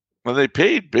 And they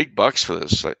paid big bucks for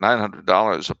this, like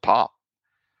 $900 a pop.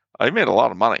 I made a lot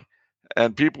of money.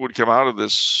 And people would come out of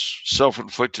this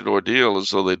self-inflicted ordeal as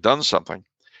though they'd done something.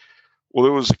 Well,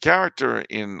 there was a character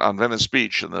on Venice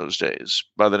Beach in those days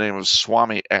by the name of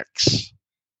Swami X.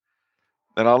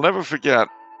 And I'll never forget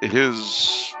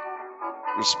his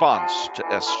response to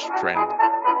EST training.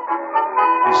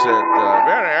 He said,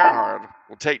 Werner Erhard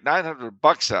will take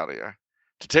 $900 out of you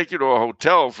to take you to a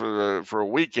hotel for a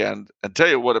weekend and tell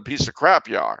you what a piece of crap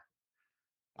you are.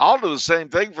 I'll do the same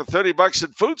thing for $30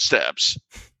 in food stamps.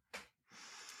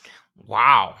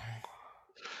 Wow.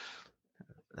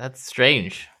 That's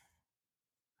strange.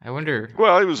 I wonder.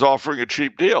 Well, he was offering a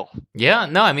cheap deal. Yeah,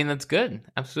 no, I mean, that's good.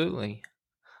 Absolutely.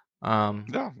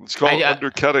 Yeah, it's called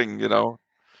undercutting,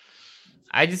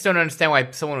 I just don't understand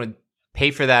why someone would pay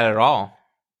for that at all.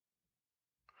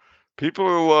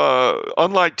 People,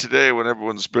 unlike today when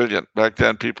everyone's brilliant, back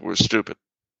then people were stupid.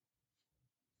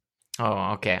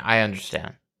 Oh, okay. I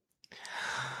understand.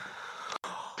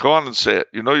 Go on and say it.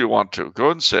 You know you want to. Go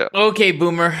and say it. Okay,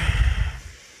 Boomer.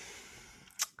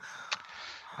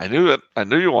 I knew it. I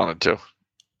knew you wanted to.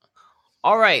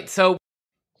 All right. So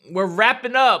we're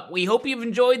wrapping up. We hope you've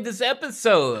enjoyed this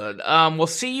episode. We'll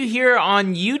see you here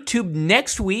on YouTube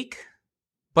next week,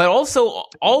 but also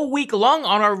all week long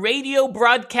on our radio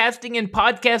broadcasting and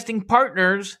podcasting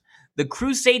partners, the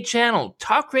Crusade Channel.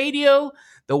 Talk radio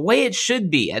the way it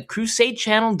should be at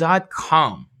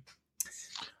crusadechannel.com.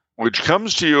 Which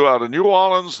comes to you out of New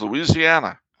Orleans,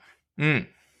 Louisiana.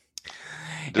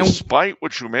 Despite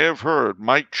what you may have heard,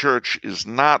 Mike Church is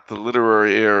not the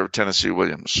literary heir of Tennessee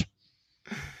Williams.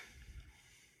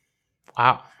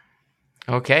 Wow.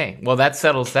 Okay. Well, that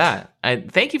settles that.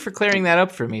 Thank you for clearing that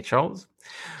up for me, Charles.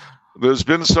 There's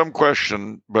been some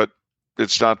question, but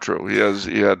it's not true.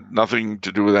 He had nothing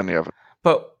to do with any of it.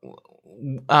 But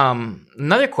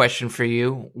another question for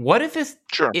you: what if it's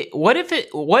sure? What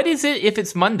is it if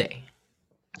it's Monday?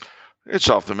 It's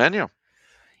off the menu.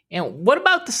 And what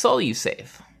about the soul you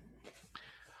save?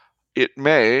 It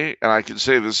may, and I can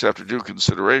say this after due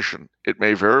consideration, it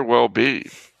may very well be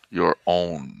your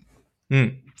own.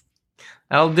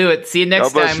 I'll do it. See you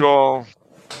next time. God bless you all.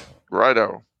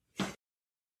 Righto.